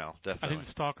stalker now. Definitely, I think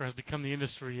the stalker has become the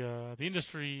industry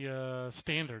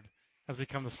standard has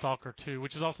become the stalker too,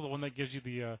 which is also the one that gives you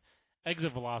the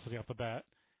exit velocity off the bat,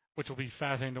 which will be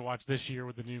fascinating to watch this year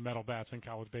with the new metal bats in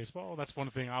college baseball. That's one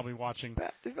thing I'll be watching.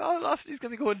 The velocity's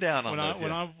going to be going down on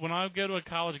when I go to a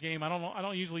college game, I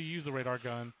don't usually use the radar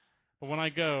gun, but when I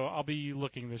go, I'll be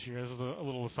looking this year. This is a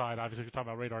little aside, obviously, we're talking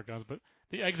about radar guns, but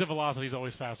the exit velocity is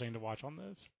always fascinating to watch on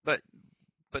this. But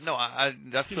no,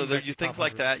 that's so there you things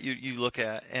like that you look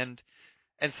at and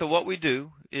so what we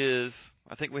do is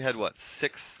I think we had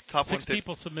six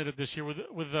people submitted this year with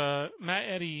Matt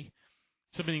Eddy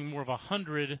submitting more of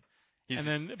 100.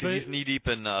 He's knee deep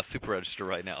in Super Register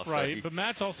right now. Right, so but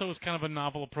Matt's also was kind of a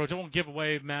novel approach. I won't give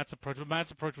away Matt's approach, but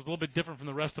Matt's approach was a little bit different from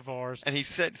the rest of ours. And he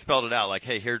spelled it out like,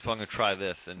 hey, here's so I'm going to try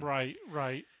this. And right.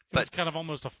 But it's kind of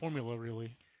almost a formula,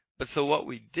 really. But so what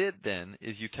we did then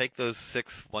is you take those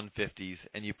 6 150s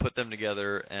and you put them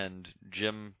together, and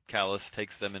Jim Callis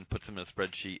takes them and puts them in a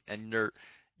spreadsheet, and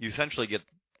you essentially get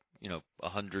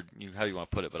 100. How do you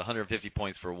want to put it? But 150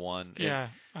 points for one. Yeah,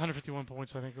 151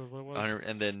 points, I think was what it was.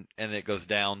 And it goes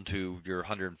down to your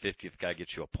 150th guy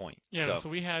gets you a point. Yeah, so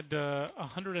we had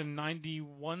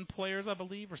 191 players, I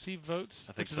believe, receive votes,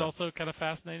 which is also kind of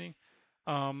fascinating.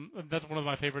 That's one of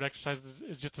my favorite exercises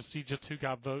is just to see just who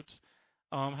got votes.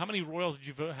 How many Royals did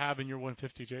you have in your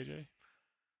 150, JJ?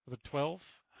 Was it 12?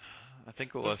 I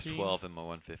think it was 12 in my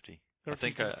 150.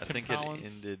 13, I think it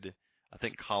ended. I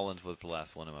think Collins was the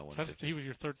last one in my 150. So he was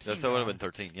your 13. So it would have been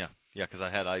 13. Yeah, because I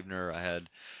had Eibner, I had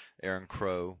Aaron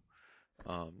Crow.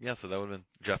 So that would have been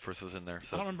Jeffers was in there.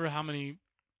 So I don't remember how many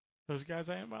those guys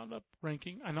I wound up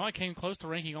ranking. I know I came close to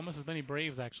ranking almost as many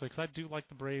Braves actually, because I do like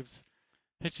the Braves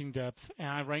pitching depth, and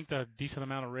I ranked a decent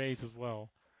amount of Rays as well.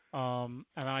 And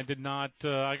I did not.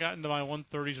 I got into my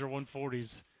 130s or 140s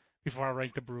before I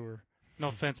ranked the Brewer. No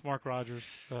offense, Mark Rogers.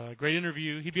 Great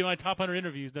interview. He'd be in my top 100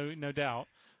 interviews, no doubt.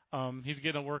 He's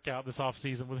getting a workout this off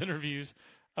season with interviews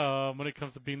when it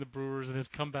comes to being the Brewers and his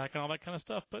comeback and all that kind of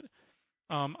stuff. But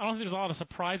I don't think there's a lot of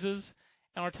surprises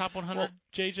in our top 100,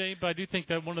 JJ. But I do think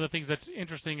that one of the things that's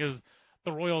interesting is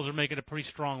the Royals are making a pretty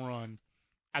strong run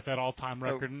at that all-time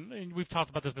record. And we've talked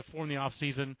about this before in the off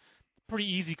season. Pretty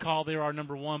easy call. They are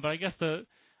number one. But I guess the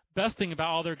best thing about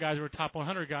all their guys who are top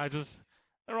 100 guys is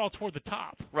they're all toward the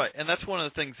top. Right, and that's one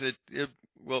of the things that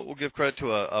we'll give credit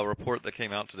to a report that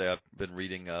came out today. I've been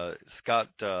reading Scott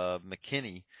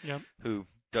McKinney, who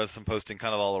does some posting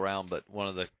kind of all around, but one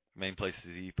of the main places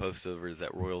he posts over is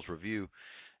at Royals Review.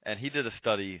 And he did a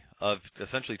study of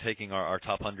essentially taking our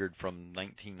top 100 from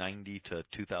 1990 to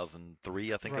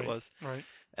 2003, I think it was,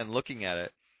 and looking at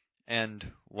it. And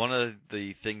one of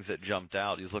the things that jumped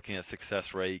out, he was looking at success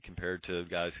rate compared to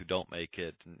guys who don't make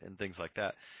it and things like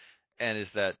that. And is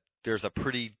that there's a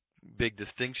pretty big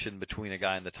distinction between a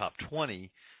guy in the top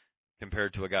 20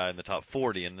 compared to a guy in the top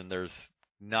 40, and then there's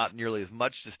not nearly as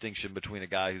much distinction between a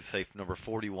guy who's, say, number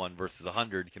 41 versus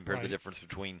 100 compared to the difference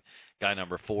between guy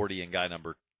number 40 and guy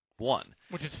number 1.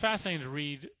 Which is fascinating to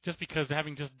read just because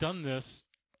having just done this,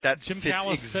 that Jim fits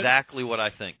Callis exactly what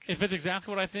I think. It fits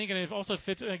exactly what I think, and it also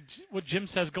fits what Jim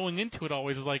says going into it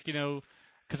always is like,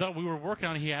 because we were working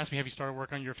on it, he asked me, have you started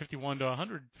working on your 51 to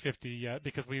 150 yet?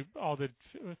 Because we all did,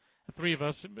 the three of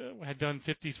us had done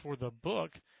 50s for the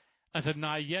book. I said,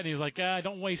 not yet. And he's like,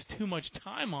 don't waste too much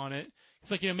time on it.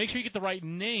 It's like, make sure you get the right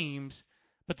names,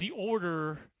 but the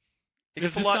order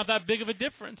is just not that big of a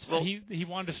difference. Well, he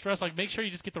wanted to stress, make sure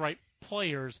you just get the right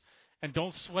players and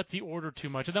don't sweat the order too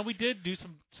much. And then we did do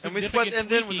some significant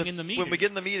tweaking in the meeting. When we get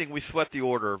in the meeting, we sweat the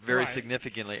order very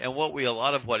significantly. And a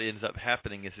lot of what ends up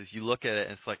happening is you look at it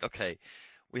and it's like, okay,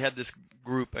 we had this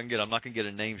group, and again, I'm not going to get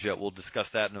into names yet. We'll discuss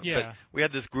that. But we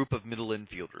had this group of middle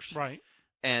infielders. Right.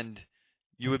 And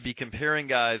you would be comparing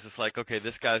guys. It's like, okay,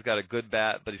 this guy's got a good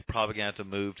bat, but he's probably going to have to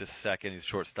move to second. He's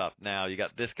shortstop now. You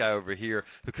got this guy over here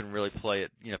who can really play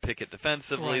it, pick it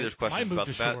defensively. Right. There's questions about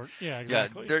the bat. Short. Yeah,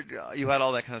 exactly. Yeah, you had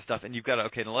all that kind of stuff, and you've got to,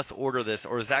 okay, now let's order this.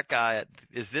 Or is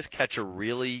this catcher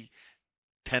really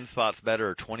 10 spots better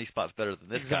or 20 spots better than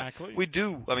this guy? Exactly. We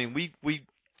do. I mean, we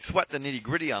sweat the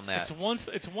nitty-gritty on that.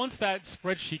 It's once that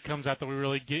spreadsheet comes out that we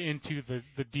really get into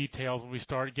the details when we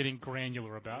start getting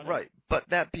granular about it. Right. But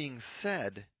that being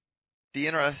said, the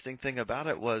interesting thing about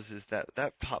it is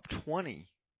that top 20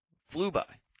 flew by.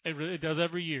 It really does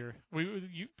every year.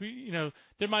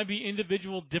 There might be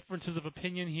individual differences of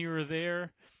opinion here or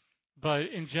there, but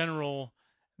in general,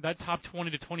 that top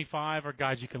 20 to 25 are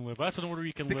guys you can live with. That's an order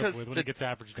you can live with when it gets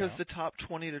averaged out. Because the top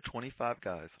 20 to 25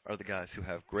 guys are the guys who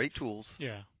have great tools,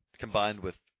 combined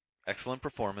with excellent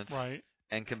performance,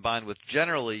 and combined with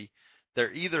generally,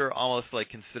 they're either almost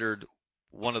considered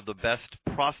one of the best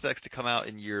prospects to come out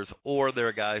in years, or they're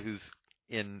a guy who's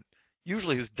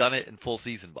done it in full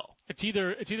season ball. It's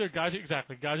either guys who've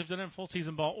done it in full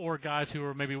season ball, or guys who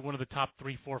are maybe one of the top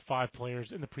 3, 4, 5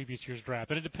 players in the previous year's draft.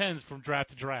 And it depends from draft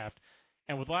to draft.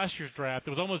 And with last year's draft, it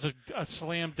was almost a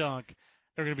slam dunk.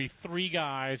 There were going to be 3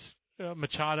 guys,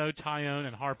 Machado, Taillon,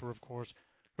 and Harper, of course,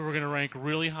 who were going to rank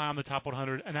really high on the top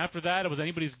 100. And after that, it was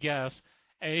anybody's guess,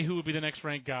 A, who would be the next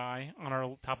ranked guy on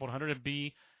our top 100, and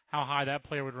B, how high that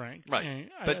player would rank. Right. And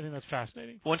I think that's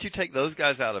fascinating. Once you take those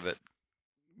guys out of it,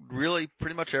 really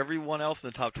pretty much everyone else in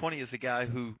the top 20 is a guy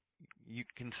who you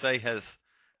can say has,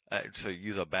 to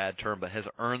use a bad term, but has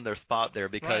earned their spot there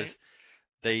because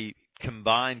they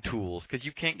combine tools. Because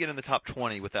you can't get in the top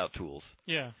 20 without tools.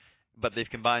 Yeah. But they've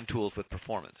combined tools with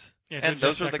performance. Yeah, and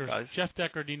those are the guys. Jeff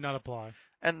Decker need not apply.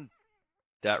 And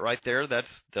that right there, that's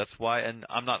why. And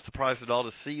I'm not surprised at all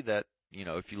to see that,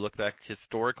 if you look back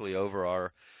historically over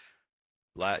our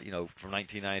from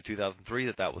 1990 to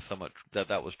 2003,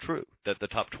 that was true. That the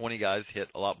top 20 guys hit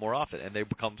a lot more often, and they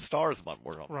become stars a lot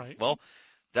more often. Right. Well,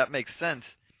 that makes sense.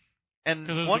 And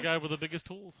because there's the guy with the biggest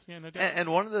tools. Yeah, no doubt. And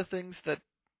one of the things that,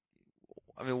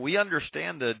 we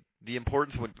understand the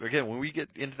importance when we get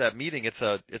into that meeting, it's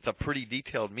a pretty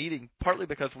detailed meeting. Partly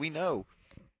because we know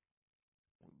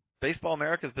Baseball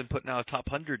America has been putting out a top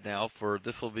 100 now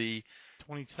this will be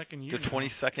 22nd year. The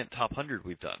 22nd top 100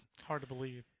 we've done. Hard to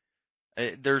believe.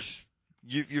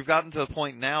 You've gotten to the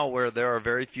point now where there are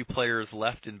very few players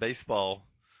left in baseball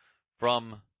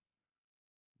from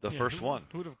the first one.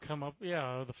 Who would have come up?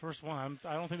 Yeah, the first one.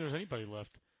 I don't think there's anybody left.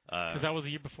 Because that was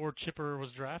the year before Chipper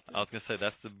was drafted. I was going to say,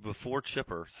 that's the before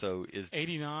Chipper. So is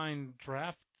 89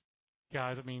 draft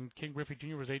guys. King Griffey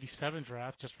Jr. was 87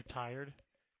 draft, just retired.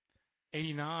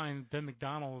 '89, Ben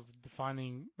McDonald was the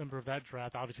defining member of that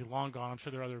draft. Obviously, long gone. I'm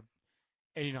sure there are other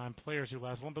 '89 players who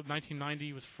last long. But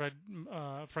 1990 was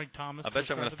Frank Thomas. I bet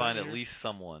you I'm going to find at year. least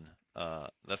someone.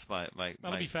 That's my.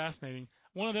 That'll be fascinating.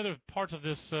 One of the other parts of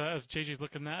this, as JJ's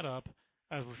looking that up,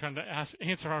 as we're trying to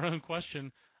answer our own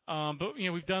question. But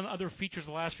we've done other features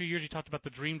the last few years. You talked about the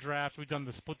dream draft. We've done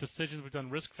the split decisions. We've done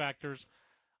risk factors.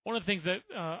 One of the things that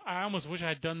I almost wish I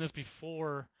had done this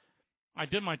before I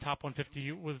did my top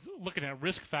 150 was looking at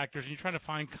risk factors, and you're trying to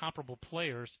find comparable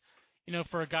players.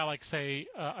 For a guy like, say,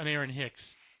 an Aaron Hicks,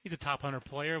 he's a top 100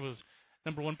 player, was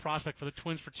number 1 prospect for the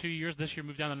Twins for 2 years. This year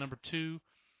moved down to number 2.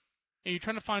 And you're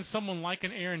trying to find someone like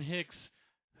an Aaron Hicks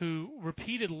who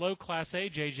repeated low Class A,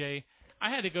 JJ. I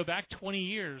had to go back 20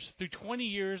 years, through 20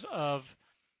 years of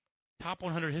top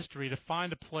 100 history to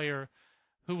find a player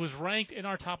who was ranked in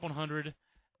our top 100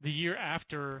 the year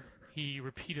after he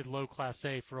repeated low Class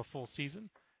A for a full season.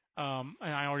 And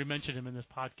I already mentioned him in this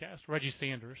podcast. Reggie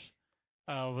Sanders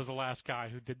was the last guy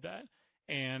who did that.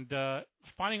 And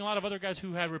finding a lot of other guys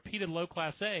who had repeated low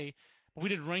Class A, but we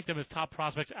didn't rank them as top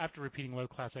prospects after repeating low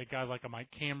Class A. Guys like a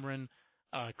Mike Cameron,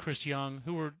 Chris Young,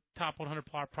 who were top 100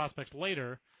 prospects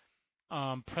later.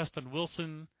 Preston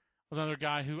Wilson was another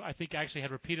guy who I think actually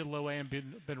had repeated low A and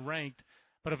been ranked,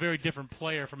 but a very different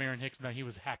player from Aaron Hicks in that he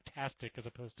was hacktastic as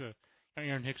opposed to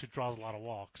Aaron Hicks, who draws a lot of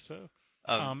walks. So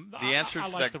the answer I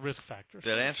to like the risk factors.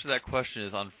 That answer to that question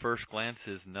is, on first glance,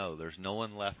 is no. There's no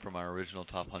one left from our original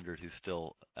top 100 who's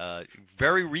still.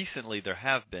 Very recently, there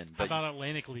have been. But how about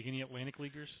Atlantic League? Any Atlantic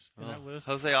Leaguers in that list?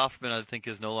 Jose Offman, I think,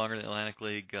 is no longer in the Atlantic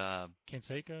League.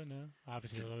 Canseco, no.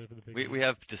 Obviously, for the big. We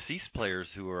have deceased players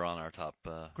who are on our top.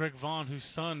 Greg Vaughn, whose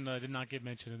son did not get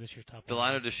mentioned in this year's top.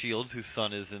 Delino DeShields, whose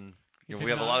son is in. We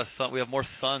have a lot of we have more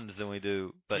sons than we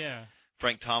do. But yeah.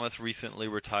 Frank Thomas recently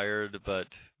retired, but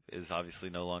is obviously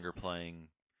no longer playing.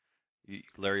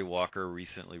 Larry Walker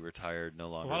recently retired, no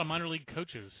longer. A lot of minor league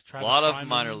coaches. A lot of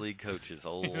minor league coaches.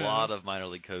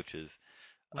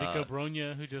 Rico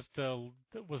Bronya, who just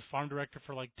was farm director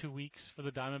for like 2 weeks for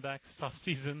the Diamondbacks this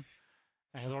offseason,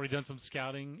 has already done some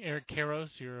scouting. Eric Karros,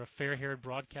 you're a fair-haired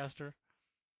broadcaster.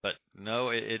 But no,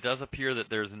 it does appear that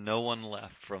there's no one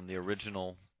left from the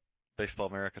original Baseball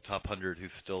America Top 100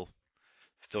 who's still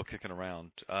kicking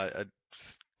around.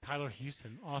 Tyler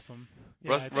Houston, awesome.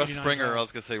 Russ Springer, I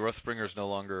was going to say Russ Springer's no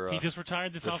longer. He just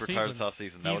retired this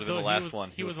offseason. That would have been the last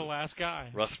one. He was the last guy.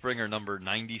 Russ Springer, number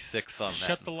 96 on that.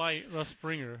 Shut the light, Russ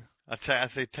Springer. I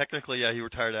say technically, yeah, he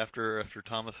retired after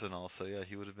Thomas and all, so yeah,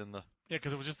 he would have been the. Yeah,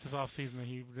 because it was just this offseason that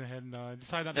he went ahead and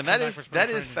decided not to come back for spring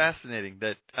training. That is fascinating.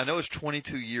 That I know it's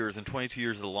 22 years, and 22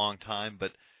 years is a long time,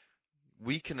 but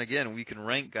we can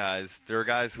rank guys. There are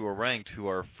guys who are ranked who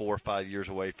are 4 or 5 years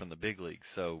away from the big leagues,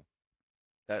 so.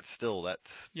 That's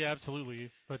yeah, absolutely.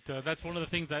 But that's one of the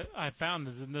things that I found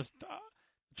is in this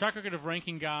track record of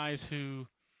ranking guys who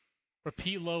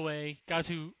repeat low A, guys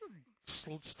who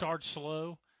start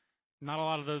slow. Not a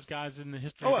lot of those guys in the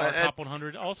history of our top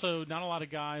 100. Also, not a lot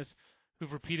of guys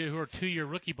who've repeated, who are 2-year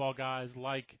rookie ball guys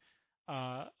like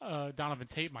Donovan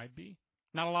Tate might be.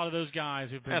 Not a lot of those guys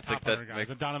who've been top 100 guys.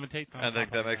 Donovan Tate's not I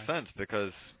think that makes sense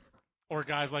because. Or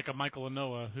guys like a Michael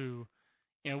Anoa who,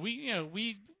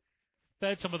 we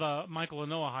fed some of the Michael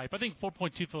Anoa hype. I think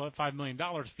 $4.25 million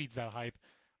feeds that hype.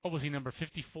 What was he, number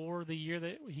 54 the year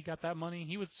that he got that money?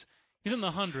 He's in the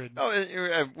 100.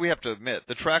 Oh, we have to admit,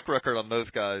 the track record on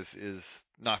those guys is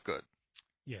not good.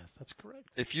 Yes, that's correct.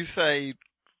 If you say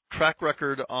track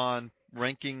record on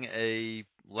ranking a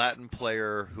Latin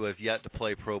player who has yet to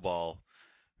play pro ball,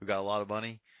 who got a lot of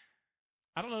money.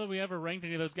 I don't know that we ever ranked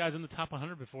any of those guys in the top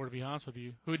 100 before, to be honest with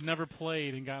you, who had never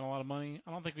played and gotten a lot of money.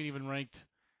 I don't think we even ranked.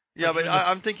 Yeah, but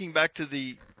I'm thinking back to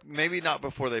maybe not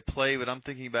before they play, but I'm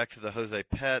thinking back to the Jose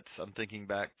Pets. I'm thinking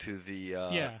back to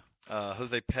the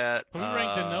Jose Pet. But we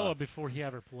ranked Anoa before he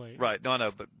ever played. Right, no,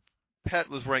 but Pet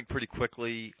was ranked pretty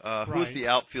quickly. Who was the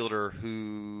outfielder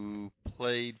who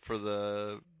played for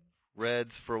the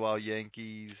Reds for a while,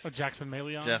 Yankees? Jackson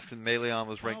Maleon. Jackson Maleon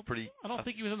was ranked pretty. I don't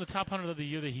think he was in the top 100 of the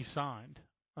year that he signed.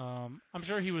 I'm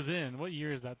sure he was in. What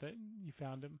year is that you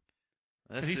found him?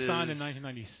 Because he signed in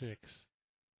 1996.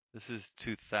 This is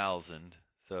 2000,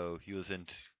 so he was in.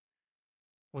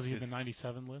 Was he in the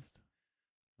 97 list?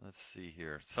 Let's see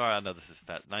here. Sorry, I know this is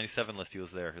that 97 list. He was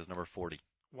there. He was number 40.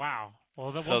 Wow.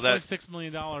 Well, that $1.6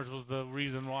 million was the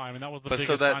reason why. I mean, that was the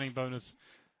biggest signing bonus.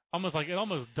 It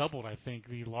almost doubled, I think,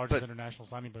 the largest international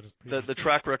signing bonus. The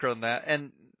track record on that,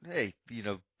 and hey,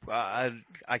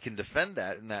 I can defend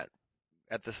that. In that,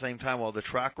 at the same time, while the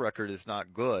track record is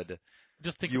not good,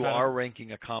 you are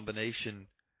ranking a combination.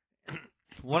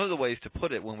 One of the ways to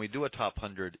put it when we do a top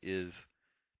 100 is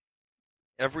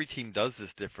every team does this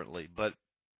differently, but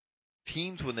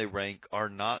teams when they rank are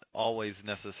not always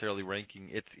necessarily ranking.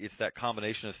 It's that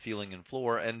combination of ceiling and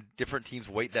floor, and different teams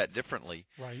weight that differently.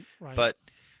 Right. But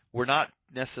we're not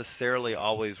necessarily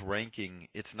always ranking.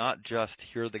 It's not just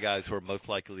here are the guys who are most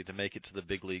likely to make it to the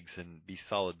big leagues and be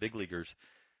solid big leaguers.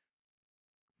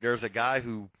 There's a guy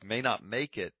who may not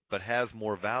make it, but has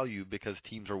more value because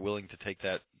teams are willing to take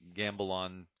that gamble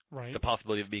on the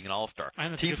possibility of being an all-star.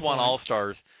 Teams want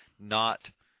all-stars, not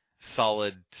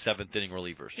solid seventh-inning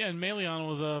relievers. Yeah, and Melion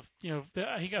was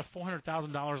he got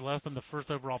 $400,000 less than the first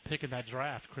overall pick in that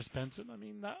draft, Chris Benson. I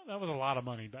mean, that was a lot of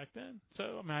money back then.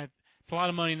 So, I mean, it's a lot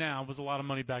of money now. It was a lot of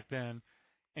money back then.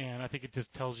 And I think it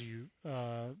just tells you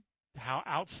how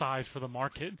outsized for the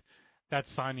market that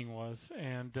signing was.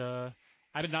 And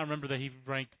I did not remember that he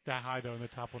ranked that high, though, in the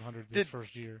top 100 this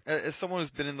first year. As someone who's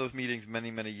been in those meetings many,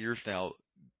 many years now.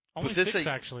 Only 6,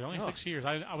 actually. Only 6 years.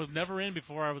 I was never in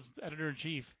before I was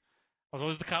editor-in-chief. I was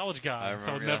always the college guy.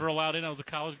 So I was never allowed in. I was a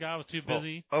college guy. I was too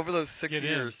busy. Over those 6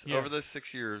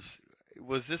 years,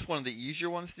 was this one of the easier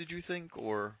ones, did you think?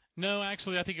 Or no,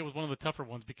 actually, I think it was one of the tougher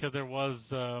ones because there was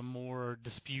more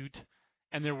dispute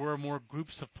and there were more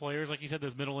groups of players. Like you said,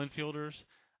 those middle infielders.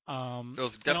 There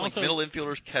was definitely middle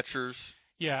infielders, catchers.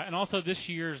 Yeah, and also this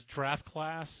year's draft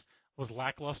class was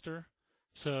lackluster.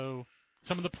 So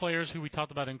some of the players who we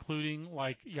talked about including,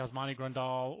 like Yasmani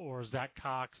Grandal or Zach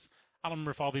Cox, I don't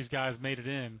remember if all these guys made it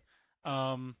in.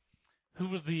 Who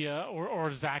was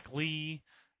or Zach Lee,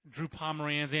 Drew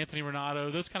Pomeranz, Anthony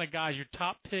Renato, those kind of guys, your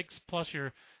top picks plus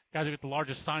your guys who get the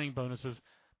largest signing bonuses,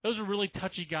 those are really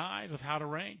touchy guys of how to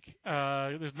rank.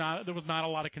 There was not a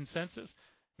lot of consensus.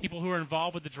 People who are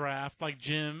involved with the draft, like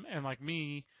Jim and like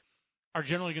me, are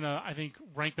generally going to, I think,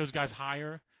 rank those guys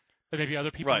higher than maybe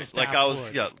other people on the staff like I was,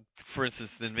 would. for instance,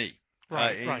 than me.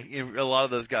 Right. In a lot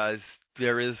of those guys,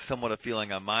 there is somewhat a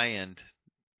feeling on my end.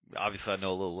 Obviously, I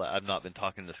know a little. I've not been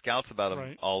talking to scouts about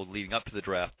them all leading up to the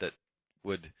draft that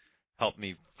would help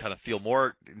me kind of feel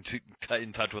more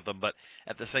in touch with them. But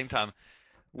at the same time,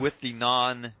 with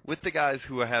the guys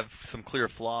who have some clear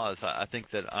flaws, I think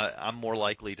that I'm more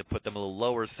likely to put them a little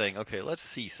lower, saying, okay, let's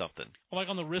see something. Well, like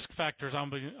on the risk factors, I'm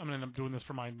going to end up doing this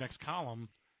for my next column.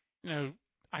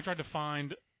 I tried to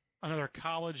find another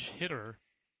college hitter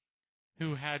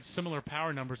who had similar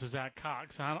power numbers to Zach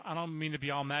Cox. I don't mean to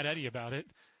be all Matt Eddy about it,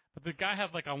 but the guy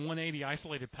had like a 180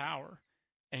 isolated power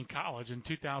in college in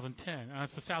 2010. And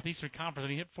that's the Southeastern Conference,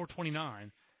 and he hit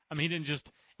 429. I mean, it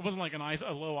wasn't like a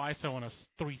low ISO and a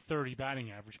 330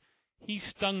 batting average. He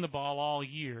stung the ball all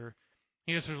year.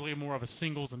 He just was really more of a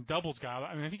singles and doubles guy.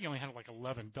 I mean, I think he only had like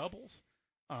 11 doubles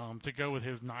to go with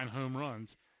his 9 home runs.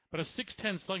 But a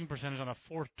 610 slugging percentage on a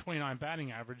 429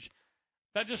 batting average,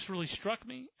 that just really struck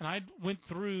me. And I went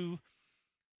through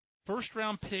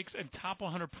first-round picks and top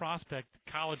 100 prospect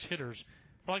college hitters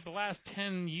for like the last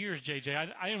 10 years, JJ.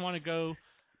 I didn't want to go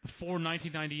before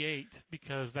 1998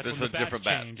 because that's when the bats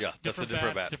changed. Yeah, that's a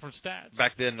different bat. Different stats.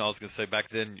 Back then, I was going to say,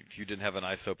 if you didn't have an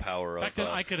ISO power Back then,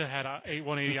 I could have had a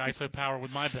 180 ISO power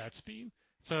with my bat speed.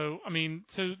 So, I mean,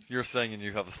 you're saying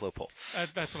you have a slow pull.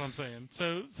 That's what I'm saying.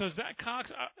 So Zach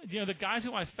Cox, the guys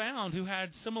who I found who had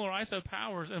similar ISO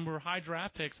powers and were high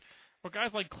draft picks were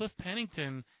guys like Cliff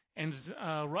Pennington and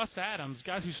Russ Adams,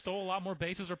 guys who stole a lot more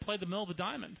bases or played the middle of the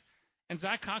diamond. And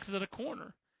Zach Cox is at a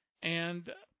corner. And,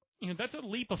 that's a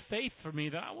leap of faith for me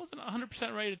that I wasn't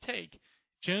 100% ready to take.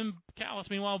 Jim Callis,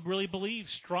 meanwhile, really believes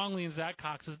strongly in Zach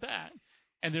Cox's bat.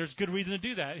 And there's good reason to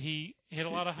do that. He hit a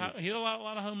lot of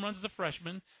home runs as a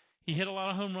freshman. He hit a lot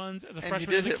of home runs as a freshman.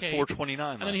 And he did hit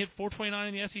 429. And then he hit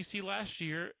 429 in the SEC last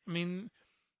year. I mean,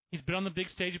 he's been on the big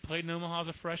stage. He played in Omaha as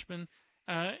a freshman.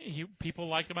 People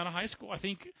liked him out of high school. I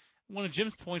think one of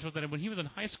Jim's points was that when he was in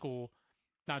high school,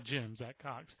 not Jim, Zach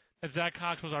Cox, that Zach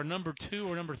Cox was our number 2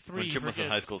 or number 3. When Jim was in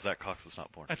high school, Zach Cox was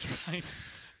not born. That's right.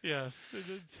 Yes,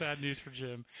 sad news for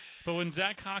Jim. But when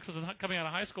Zach Cox was coming out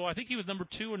of high school, I think he was number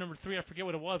 2 or number 3. I forget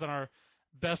what it was on our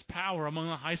best power among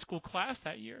the high school class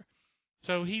that year.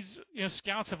 So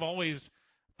scouts have always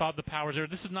thought the power's there.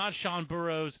 This is not Sean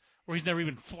Burroughs, where he's never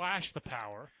even flashed the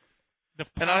power.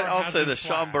 And I'll say this,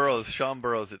 Sean Burroughs,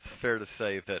 it's fair to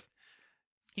say that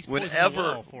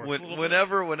whenever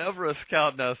a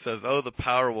scout now says, "Oh, the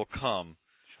power will come,"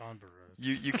 Sean Burroughs.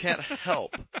 You can't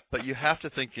help, but you have to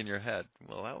think in your head,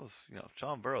 well, that was,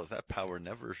 Sean Burroughs, that power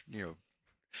never,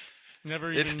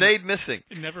 never it stayed missing.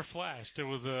 It never flashed. It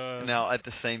was Now, at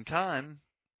the same time,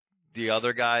 the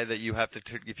other guy that you have to,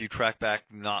 if you track back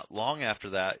not long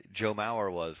after that, Joe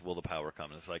Mauer was Will the Power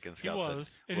Come? It's like in He was.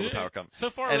 said, Will the Power Come? So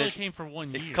far, it really came for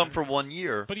 1 year. It's come for 1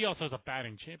 year. But he also is a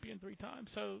batting champion 3 times,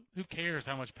 so who cares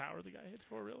how much power the guy hits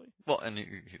for, really? Well, and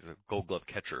he's a Gold Glove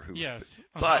catcher. Yes,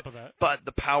 on but, top of that. But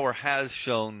the power has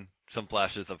shown some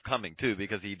flashes of coming, too,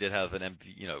 because he did have an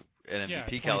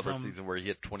MVP caliber season where he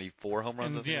hit 24 home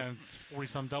runs. And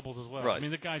 40-some doubles as well. Right. I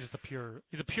mean, the guy's just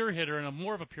he's a pure hitter, and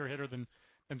more of a pure hitter than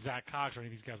Zach Cox or any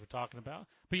of these guys we're talking about.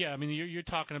 But yeah, I mean, you're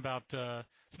talking about so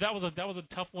that was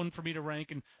a tough one for me to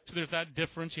rank, and so there's that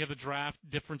difference. You have the draft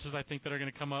differences I think that are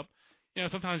going to come up. You know,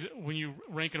 sometimes when you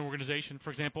rank an organization,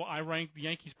 for example, I ranked the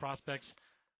Yankees prospects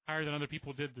higher than other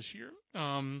people did this year.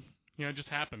 You know, it just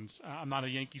happens. I'm not a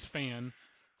Yankees fan,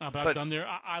 but I've done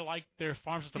I like their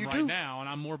farm system right now, and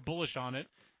I'm more bullish on it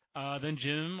than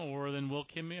Jim or than Will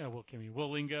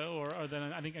Lingo, or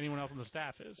than I think anyone else on the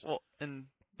staff is. Well,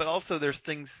 but also there's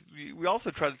things we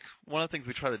also one of the things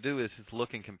we try to do is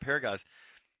look and compare guys.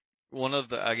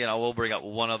 Again, I will bring up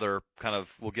one other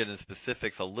we'll get into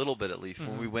specifics a little bit at least.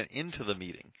 Mm-hmm. When we went into the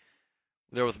meeting,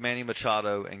 there was Manny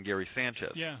Machado and Gary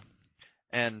Sanchez. Yeah.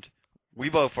 And we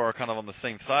both are kind of on the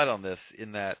same side on this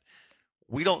in that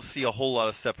we don't see a whole lot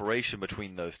of separation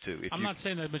between those two. I'm not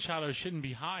saying that Machado shouldn't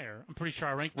be higher. I'm pretty sure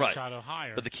I ranked right. Machado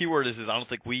higher. But the key word is I don't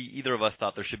think either of us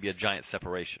thought there should be a giant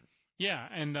separation. Yeah,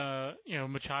 and you know,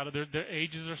 Machado, their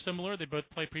ages are similar. They both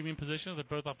play premium positions.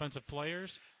 They're both offensive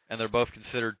players. And they're both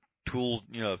considered tool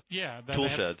sheds. Yeah,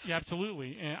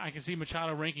 absolutely. And I can see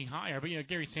Machado ranking higher. But, you know,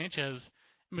 Gary Sanchez,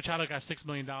 Machado got $6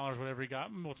 million, whatever he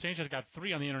got. Well, Sanchez got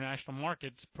 3 on the international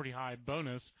market. It's a pretty high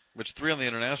bonus. Which 3 on the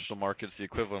international market is the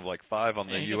equivalent of like 5 on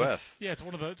the U.S. It's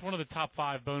one of the top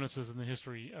 5 bonuses in the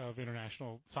history of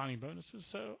international signing bonuses.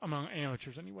 So among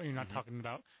amateurs, anyway, you're not talking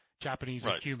about Japanese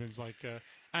or Cubans. And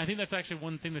I think that's actually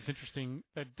one thing that's interesting.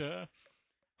 That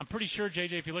I'm pretty sure,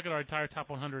 JJ, if you look at our entire top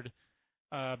 100,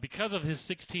 because of his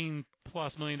 $16+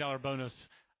 million bonus,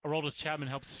 Aroldis Chapman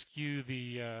helps skew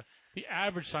the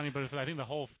average signing bonus, but I think the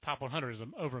whole top 100 is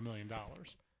over $1 million,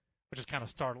 which is kind of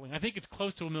startling. I think it's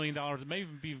close to $1 million. It may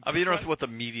even be. I'd be interested what the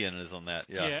median is on that.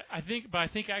 Yeah. Yeah, I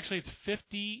think actually it's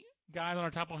 50 guys on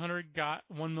our top 100 got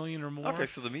 $1 million or more. Okay,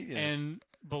 so the median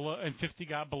and 50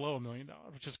 got below $1 million,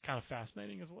 which is kind of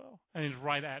fascinating as well. And it's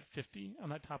right at 50 on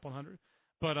that top 100.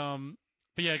 But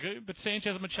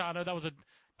Sanchez and Machado, that was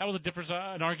a difference,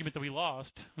 an argument that we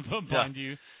lost, mind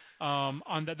you,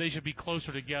 on that they should be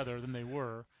closer together than they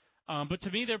were. But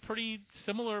to me, they're pretty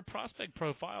similar prospect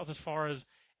profiles as far as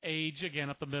age,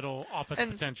 again, up the middle,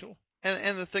 offensive potential.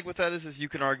 And the thing with that is you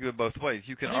can argue it both ways.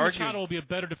 You can I think argue Machado will be a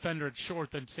better defender at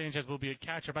short than Sanchez will be at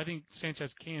catcher, but I think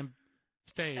Sanchez can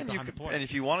stay behind the plate. And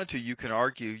if you wanted to, you can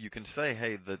argue, you can say,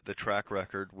 hey, the track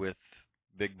record with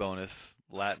big bonus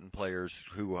Latin players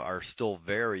who are still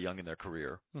very young in their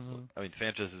career. Mm-hmm. I mean,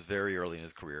 Sanchez is very early in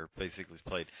his career. Basically, he's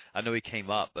played. I know he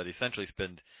came up, but essentially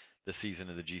spent the season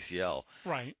in the GCL.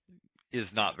 Right. Is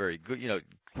not very good. You know,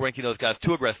 ranking those guys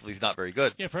too aggressively is not very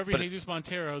good. Yeah, for every Jesus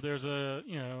Montero, there's a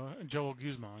Joel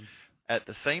Guzman. At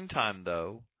the same time,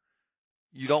 though,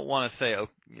 you don't want to say.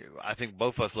 I think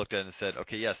both of us looked at it and said,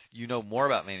 okay, yes, you know more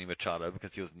about Manny Machado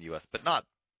because he was in the U.S., but not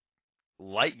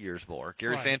light years more.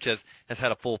 Gary Sanchez has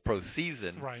had a full pro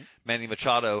season. Right. Manny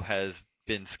Machado has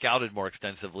been scouted more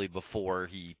extensively before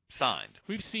he signed.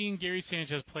 We've seen Gary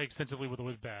Sanchez play extensively with a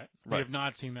wood bat. We have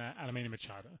not seen that out of Manny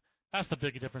Machado. That's the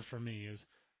big difference for me.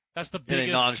 That's the biggest, in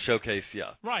a non-showcase,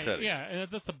 right, setting. Yeah, and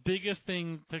that's the biggest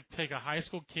thing to take a high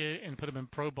school kid and put him in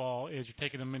pro ball is you're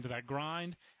taking them into that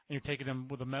grind and you're taking them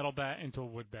with a metal bat into a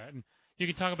wood bat. And you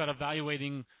can talk about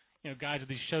evaluating, guys at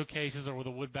these showcases or with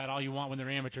a wood bat all you want when they're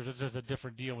amateurs. It's just a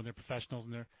different deal when they're professionals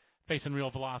and they're facing real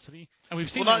velocity. And we've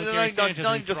seen that with Gary Sanchez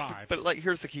and Drive. But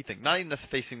here's the key thing: not even just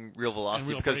facing real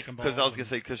velocity, because I was going to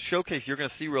say because showcase you're going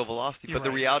to see real velocity, but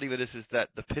the reality of it is that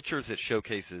the pitchers at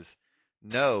showcases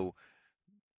know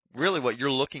really what you're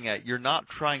looking at. You're not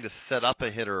trying to set up a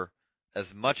hitter as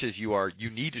much as you are. You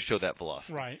need to show that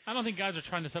velocity. Right. I don't think guys are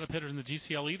trying to set up hitters in the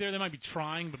GCL either. They might be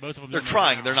trying, but most of them they're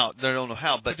trying. They're not. They don't know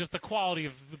how. But just the quality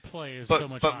of the play is so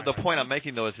much higher. But the point I'm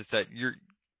making though is that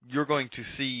you're going to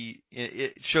see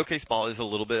showcase ball is a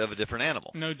little bit of a different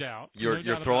animal. No doubt.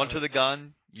 You're throwing to the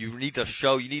gun. You need to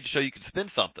show you can spin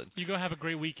something. You go have a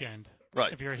great weekend.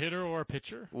 Right. If you're a hitter or a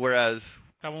pitcher. Whereas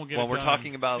that won't get when we're done.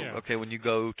 talking about when you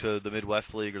go to the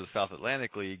Midwest League or the South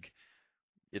Atlantic League,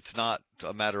 it's not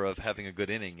a matter of having a good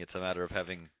inning. It's a matter of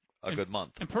having a good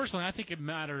month. And personally, I think it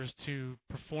matters to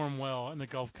perform well in the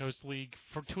Gulf Coast League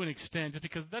to an extent, just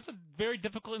because that's a very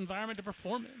difficult environment to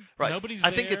perform in. Right. Nobody's I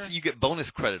there. think you get bonus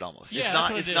credit almost. Yeah,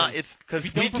 it's not. It's because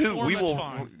we will.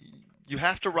 Fine. you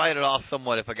have to write it off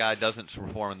somewhat if a guy doesn't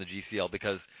perform in the GCL,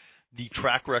 because the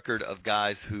track record of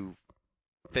guys who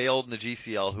failed in the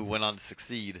GCL who went on to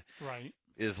succeed right.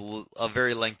 is a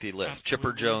very lengthy list. Absolutely.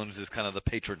 Chipper Jones is kind of the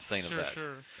patron saint of that.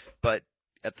 Sure. But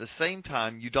at the same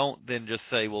time, you don't then just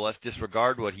say, well, let's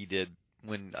disregard what he did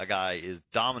when a guy is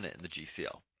dominant in the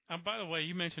GCL. By the way,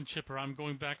 you mentioned Chipper. I'm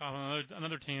going back on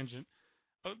another tangent.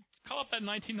 Call up that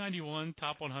 1991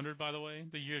 Top 100, by the way,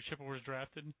 the year Chipper was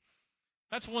drafted.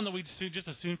 That's one that we'd just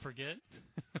as soon forget.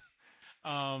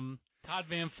 Todd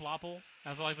Van Floppel,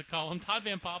 as I like to call him. Todd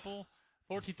Van Poppel,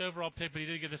 14th overall pick, but he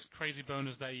did get this crazy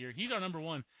bonus that year. He's our number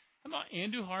one. How about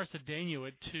Andujar Cedeno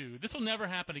at 2? This will never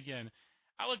happen again.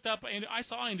 I looked up, and I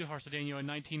saw Andujar Cedeno in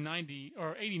 1990,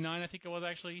 or 89, I think it was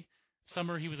actually.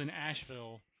 Summer, he was in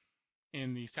Asheville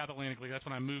in the South Atlantic League. That's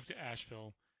when I moved to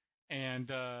Asheville. And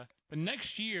the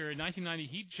next year, in 1990,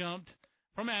 he jumped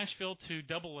from Asheville to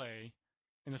Double-A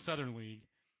in the Southern League.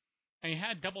 And he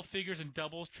had double figures in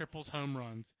doubles, triples, home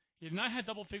runs. He did not have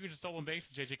double figures in stolen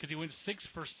bases, JJ, because he went 6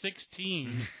 for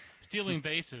 16 stealing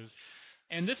bases.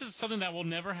 And this is something that will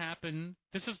never happen.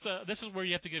 This is where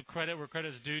you have to give credit where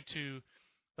credit is due to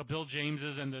the Bill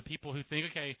Jameses and the people who think,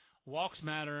 okay, walks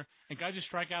matter, and guys who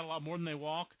strike out a lot more than they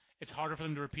walk, it's harder for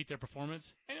them to repeat their performance.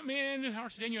 And I mean, Andujar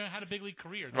Cedeno had a big league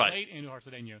career. Right. Late Andujar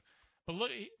Cedeno. But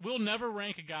look, we'll never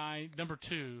rank a guy number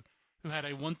 2 who had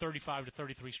a 135 to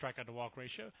 33 strikeout to walk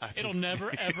ratio. It'll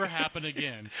never ever happen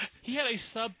again. He had a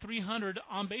sub 300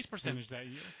 on base percentage that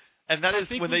year. And that is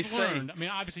when they learned. say. I mean,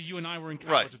 obviously, you and I were in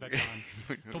college at that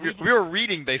time. we were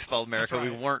reading Baseball America. Right.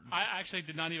 We weren't. I actually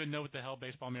did not even know what the hell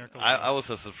Baseball America was. I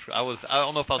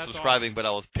don't know if I was subscribing, but I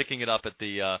was picking it up at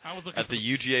the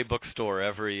UGA bookstore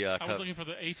every. I was looking for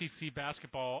the ACC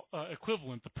basketball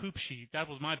equivalent, the poop sheet. That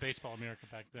was my Baseball America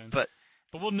back then. But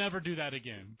we'll never do that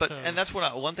again. And that's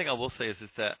what one thing I will say is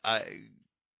that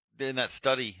in that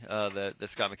study that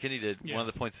Scott McKinney did, one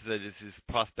of the points is that is his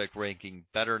prospect ranking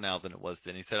better now than it was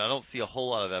then. He said, I don't see a whole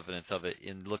lot of evidence of it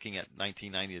in looking at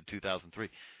 1990 to 2003.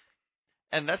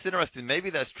 And that's interesting.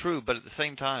 Maybe that's true, but at the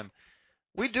same time,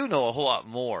 we do know a whole lot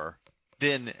more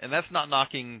then, and that's not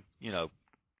knocking,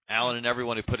 Alan and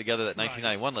everyone who put together that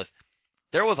 1991 list.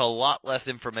 There was a lot less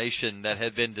information that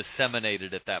had been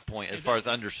disseminated at that point as far as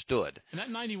understood. And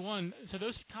that 91, so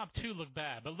those top 2 look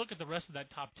bad, but look at the rest of that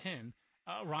top 10.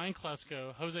 Ryan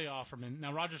Klesko, Jose Offerman.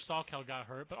 Now, Roger Stalkel got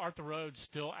hurt, but Arthur Rhodes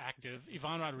still active.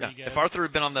 Ivan Rodriguez. Yeah, if Arthur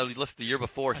had been on the list the year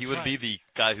before, he would right. be the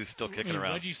guy who's still kicking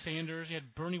around. Reggie Sanders. You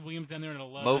had Bernie Williams down there at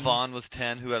 11. Mo Vaughn was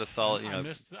 10, who had a solid,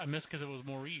 I missed because it was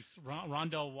Maurice.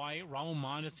 Rondell White, Raul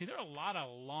Mondesi. There are a lot of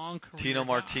long career Tino guys.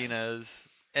 Martinez.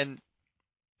 And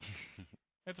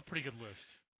that's a pretty good list.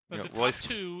 The Royce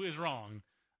top 2 is wrong,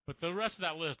 but the rest of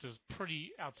that list is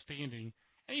pretty outstanding.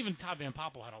 And even Todd Van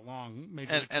Poppel had a long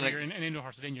major league career, and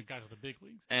Andujar Cedeno got to the big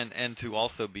leagues. And to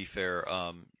also be fair,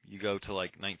 you go to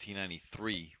like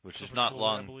 1993, which is Clifford not Floyd,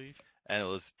 long, I believe. and it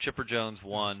was Chipper Jones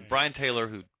won, Okay. Brian Taylor,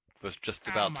 who was just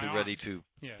about ready to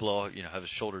Yeah. blow, have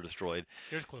his shoulder destroyed.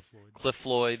 Here's Cliff Floyd. Cliff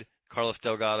Floyd, Carlos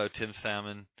Delgado, Tim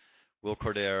Salmon, Will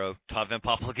Cordero, Todd Van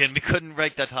Poppel again. We couldn't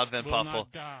rank that Todd Van Will Poppel,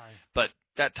 not die. but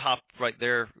that top right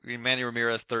there, Manny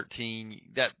Ramirez 13,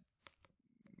 that.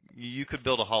 You could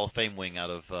build a Hall of Fame wing out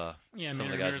of some of the guys.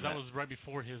 Ramirez, that was right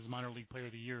before his minor league player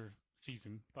of the year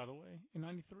season, by the way, in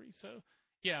 '93. So,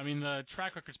 yeah, I mean the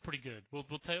track record's pretty good. We'll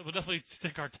definitely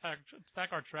stack our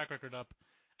track record up.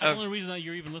 That's the only reason that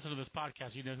you're even listening to this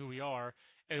podcast. You know who we are.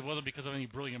 It wasn't because of any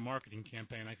brilliant marketing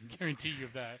campaign. I can guarantee you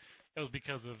of that. It was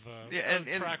because of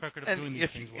track record of doing these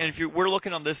things well. And if we're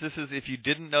looking on this is if you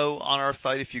didn't know on our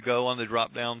site, if you go on the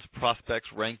drop downs, prospects,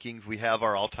 rankings, we have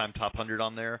our all-time top 100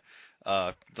 on there.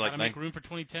 Gotta make room for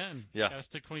 2010. Yeah. Gotta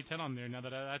stick 2010 on there. Now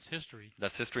that's history.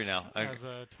 That's history now. As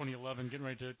 2011 getting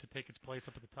ready to take its place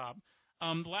up at the top.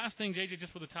 The last thing, JJ,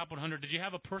 just for the top 100, did you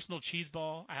have a personal cheese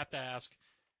ball? I have to ask.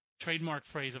 Trademark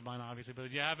phrase of mine, obviously, but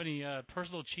did you have any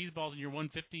personal cheese balls in your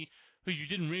 150 who you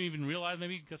didn't really even realize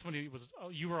maybe that's when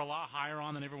you were a lot higher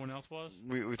on than everyone else was?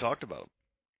 We talked about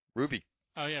Ruby.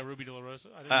 Oh, yeah, Ruby De La Rosa.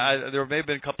 There may have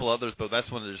been a couple others, but that's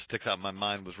one that just sticks out in my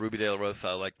mind was Ruby De La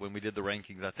Rosa. Like when we did the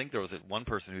rankings, I think there was one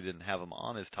person who didn't have him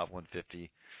on his top 150.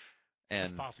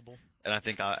 And, that's possible. And I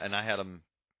think I had him,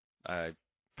 I'm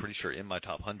pretty sure, in my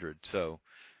top 100. So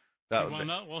he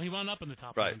wound up in the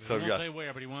top 100. Right. So, I won't say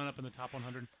where, but he wound up in the top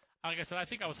 100. Like I said, I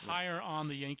think I was higher on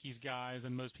the Yankees guys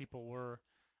than most people were.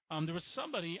 There was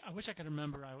somebody, I wish I could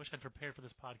remember. I wish I'd prepared for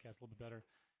this podcast a little bit better.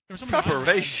 There was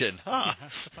preparation, huh? Yeah,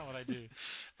 that's not what I do.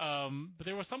 But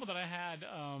there was someone that I had,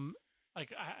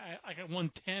 I got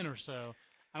 110 or so.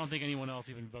 I don't think anyone else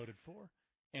even voted for.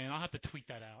 And I'll have to tweet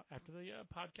that out after the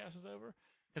podcast is over.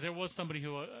 Because there was somebody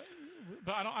who,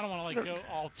 but I don't want to go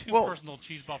all too personal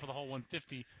cheese ball for the whole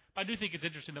 150. But I do think it's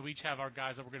interesting that we each have our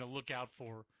guys that we're going to look out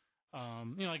for.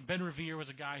 Like Ben Revere was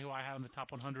a guy who I had in the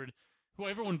top 100, who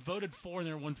everyone voted for in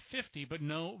their 150, but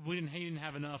no, he didn't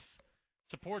have enough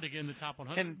support to get in the top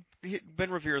 100. And Ben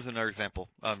Revere is another example.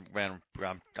 I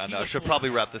should probably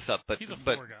wrap this up, but he's a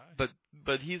floor guy.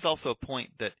 But he's also a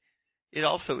point that it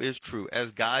also is true as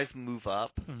guys move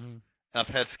up. Mm-hmm. And I've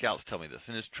had scouts tell me this,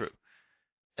 and it's true.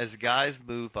 As guys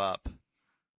move up,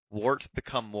 warts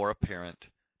become more apparent,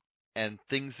 and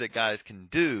things that guys can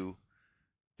do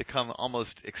become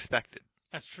almost expected.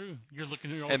 That's true.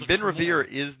 And Ben Revere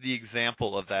is the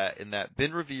example of that, in that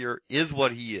Ben Revere is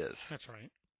what he is. That's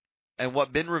right. And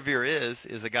what Ben Revere is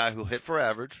a guy who'll hit for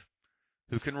average,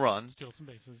 who can run. Steal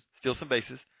some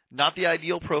bases. Not the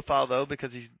ideal profile, though,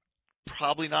 because he's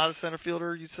probably not a center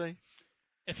fielder, you'd say?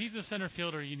 If he's a center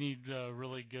fielder, you need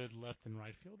really good left and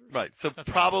right fielders. Right, so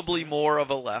probably more of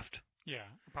a left. Yeah,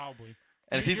 probably.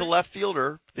 And if he's a left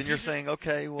fielder, then you're saying,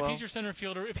 okay, well... If he's your center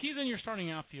fielder, if he's in your starting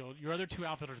outfield, your other two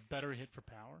outfielders better hit for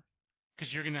power,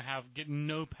 because you're going to get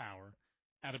no power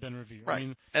out of Ben Revere. Right. I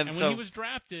mean, and when he was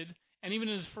drafted, and even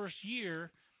in his first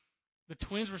year, the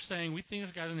Twins were saying, we think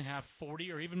this guy's going to have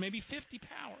 40 or even maybe 50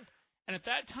 power. And at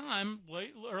that time,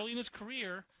 early in his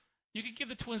career, you could give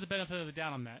the Twins the benefit of the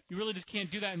doubt on that. You really just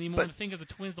can't do that anymore. But and the thing is, the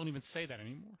Twins don't even say that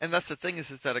anymore. And that's the thing is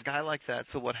that a guy like that,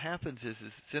 so what happens is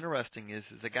it's interesting is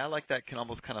a guy like that can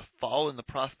almost kind of fall in the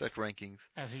prospect rankings.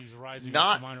 As he's rising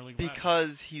not up the minor league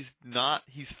because ladder.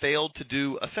 he's failed to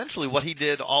do essentially what he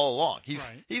did all along.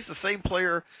 He's the same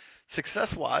player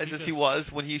success-wise as he was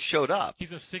when he showed up.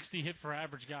 He's a 60 hit for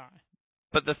average guy.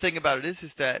 But the thing about it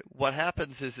is that what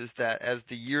happens is that as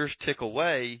the years tick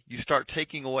away, you start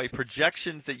taking away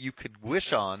projections that you could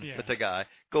wish on with the guy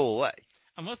go away.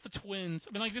 Unless the Twins,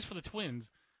 I mean, like just for the Twins,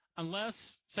 unless,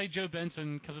 say, Joe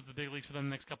Benson comes up to the big leagues for them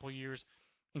the next couple of years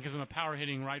and gives them a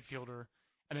power-hitting right fielder,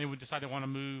 and they would decide they want to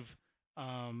move,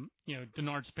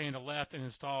 Denard Span to left and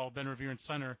install Ben Revere in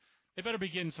center, they better be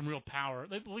getting some real power.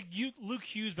 Luke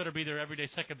Hughes better be their everyday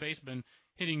second baseman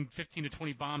hitting 15 to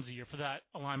 20 bombs a year for that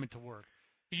alignment to work.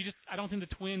 I don't think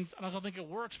the Twins, I don't think it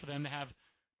works for them to have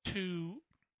two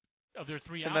of their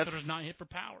three outfielders not hit for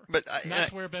power. But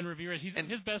that's where Ben Revere is.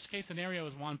 His best case scenario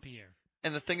is Juan Pierre.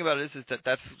 And the thing about it is that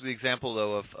that's the example,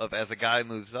 though, of as a guy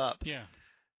moves up. Yeah.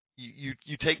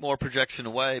 You take more projection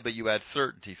away, but you add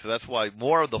certainty. So that's why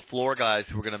more of the floor guys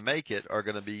who are going to make it are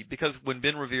going to be, because when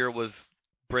Ben Revere was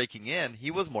breaking in,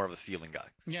 he was more of a ceiling guy.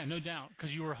 Yeah, no doubt,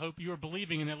 because you were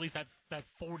believing in at least that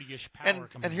 40-ish power.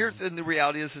 And the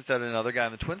reality is that another guy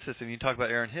in the Twin system. You talk about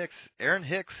Aaron Hicks. Aaron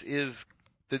Hicks is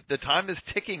the time is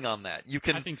ticking on that.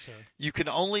 I think so. You can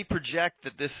only project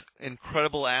that this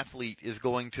incredible athlete is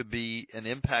going to be an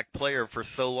impact player for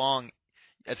so long.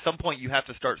 At some point, you have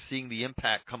to start seeing the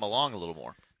impact come along a little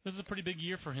more. This is a pretty big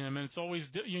year for him, and it's always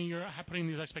you're putting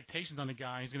these expectations on the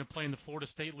guy. He's going to play in the Florida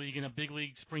State League in a big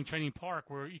league spring training park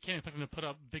where you can't expect him to put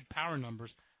up big power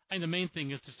numbers. I think the main thing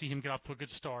is to see him get off to a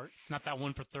good start, not that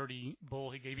 1-for-30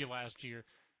 bull he gave you last year.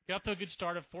 Get off to a good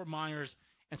start at Fort Myers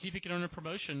and see if he can earn a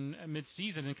promotion at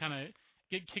mid-season and kind of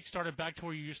get kick-started back to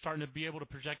where you're starting to be able to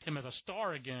project him as a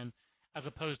star again as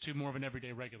opposed to more of an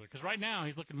everyday regular. Because right now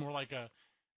he's looking more like a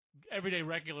everyday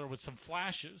regular with some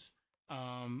flashes.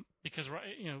 Because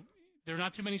there are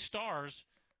not too many stars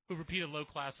who repeated low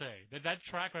Class A. That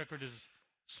track record is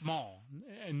small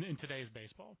in today's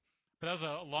baseball. But that was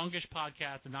a longish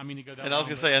podcast, and I mean to go that. And I was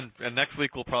going to say, and next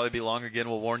week will probably be long again.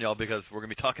 We'll warn y'all because we're going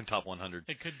to be talking top 100.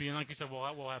 It could be, and like you said,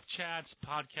 we'll have chats,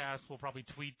 podcasts. We'll probably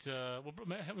tweet.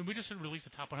 We just should release the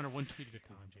top 100 one tweet at a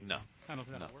time. Jay. No, I don't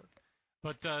think that'll work.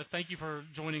 But thank you for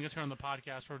joining us here on the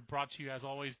podcast. We're brought to you as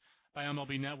always by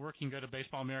MLB Network. You can go to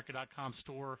BaseballAmerica.com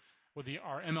store with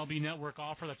our MLB Network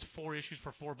offer. That's 4 issues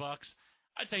for $4.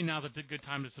 I'd say now's a good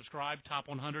time to subscribe. Top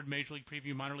 100, Major League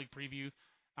Preview, Minor League Preview.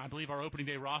 I believe our opening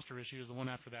day roster issue is the one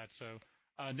after that. So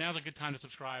now's a good time to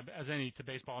subscribe, as any, to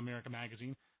Baseball America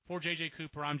magazine. For J.J.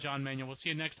 Cooper, I'm John Manuel. We'll see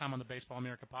you next time on the Baseball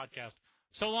America podcast.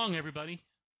 So long, everybody.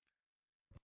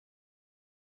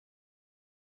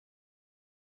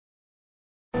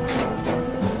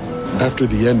 After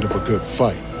the end of a good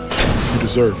fight, you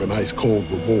deserve an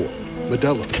ice-cold reward.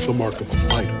 Modelo is the mark of a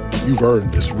fighter. You've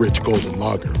earned this rich golden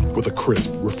lager with a crisp,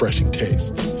 refreshing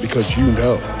taste. Because you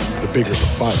know, the bigger the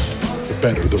fight, the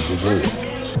better the reward.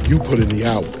 You put in the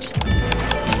hours,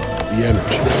 the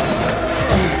energy,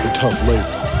 the tough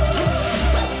labor.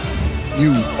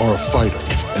 You are a fighter,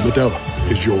 and Modelo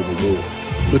is your reward.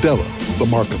 Modelo, the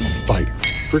mark of a fighter.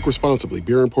 Drink responsibly.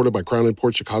 Beer imported by Crown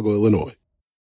Imports, Chicago, Illinois.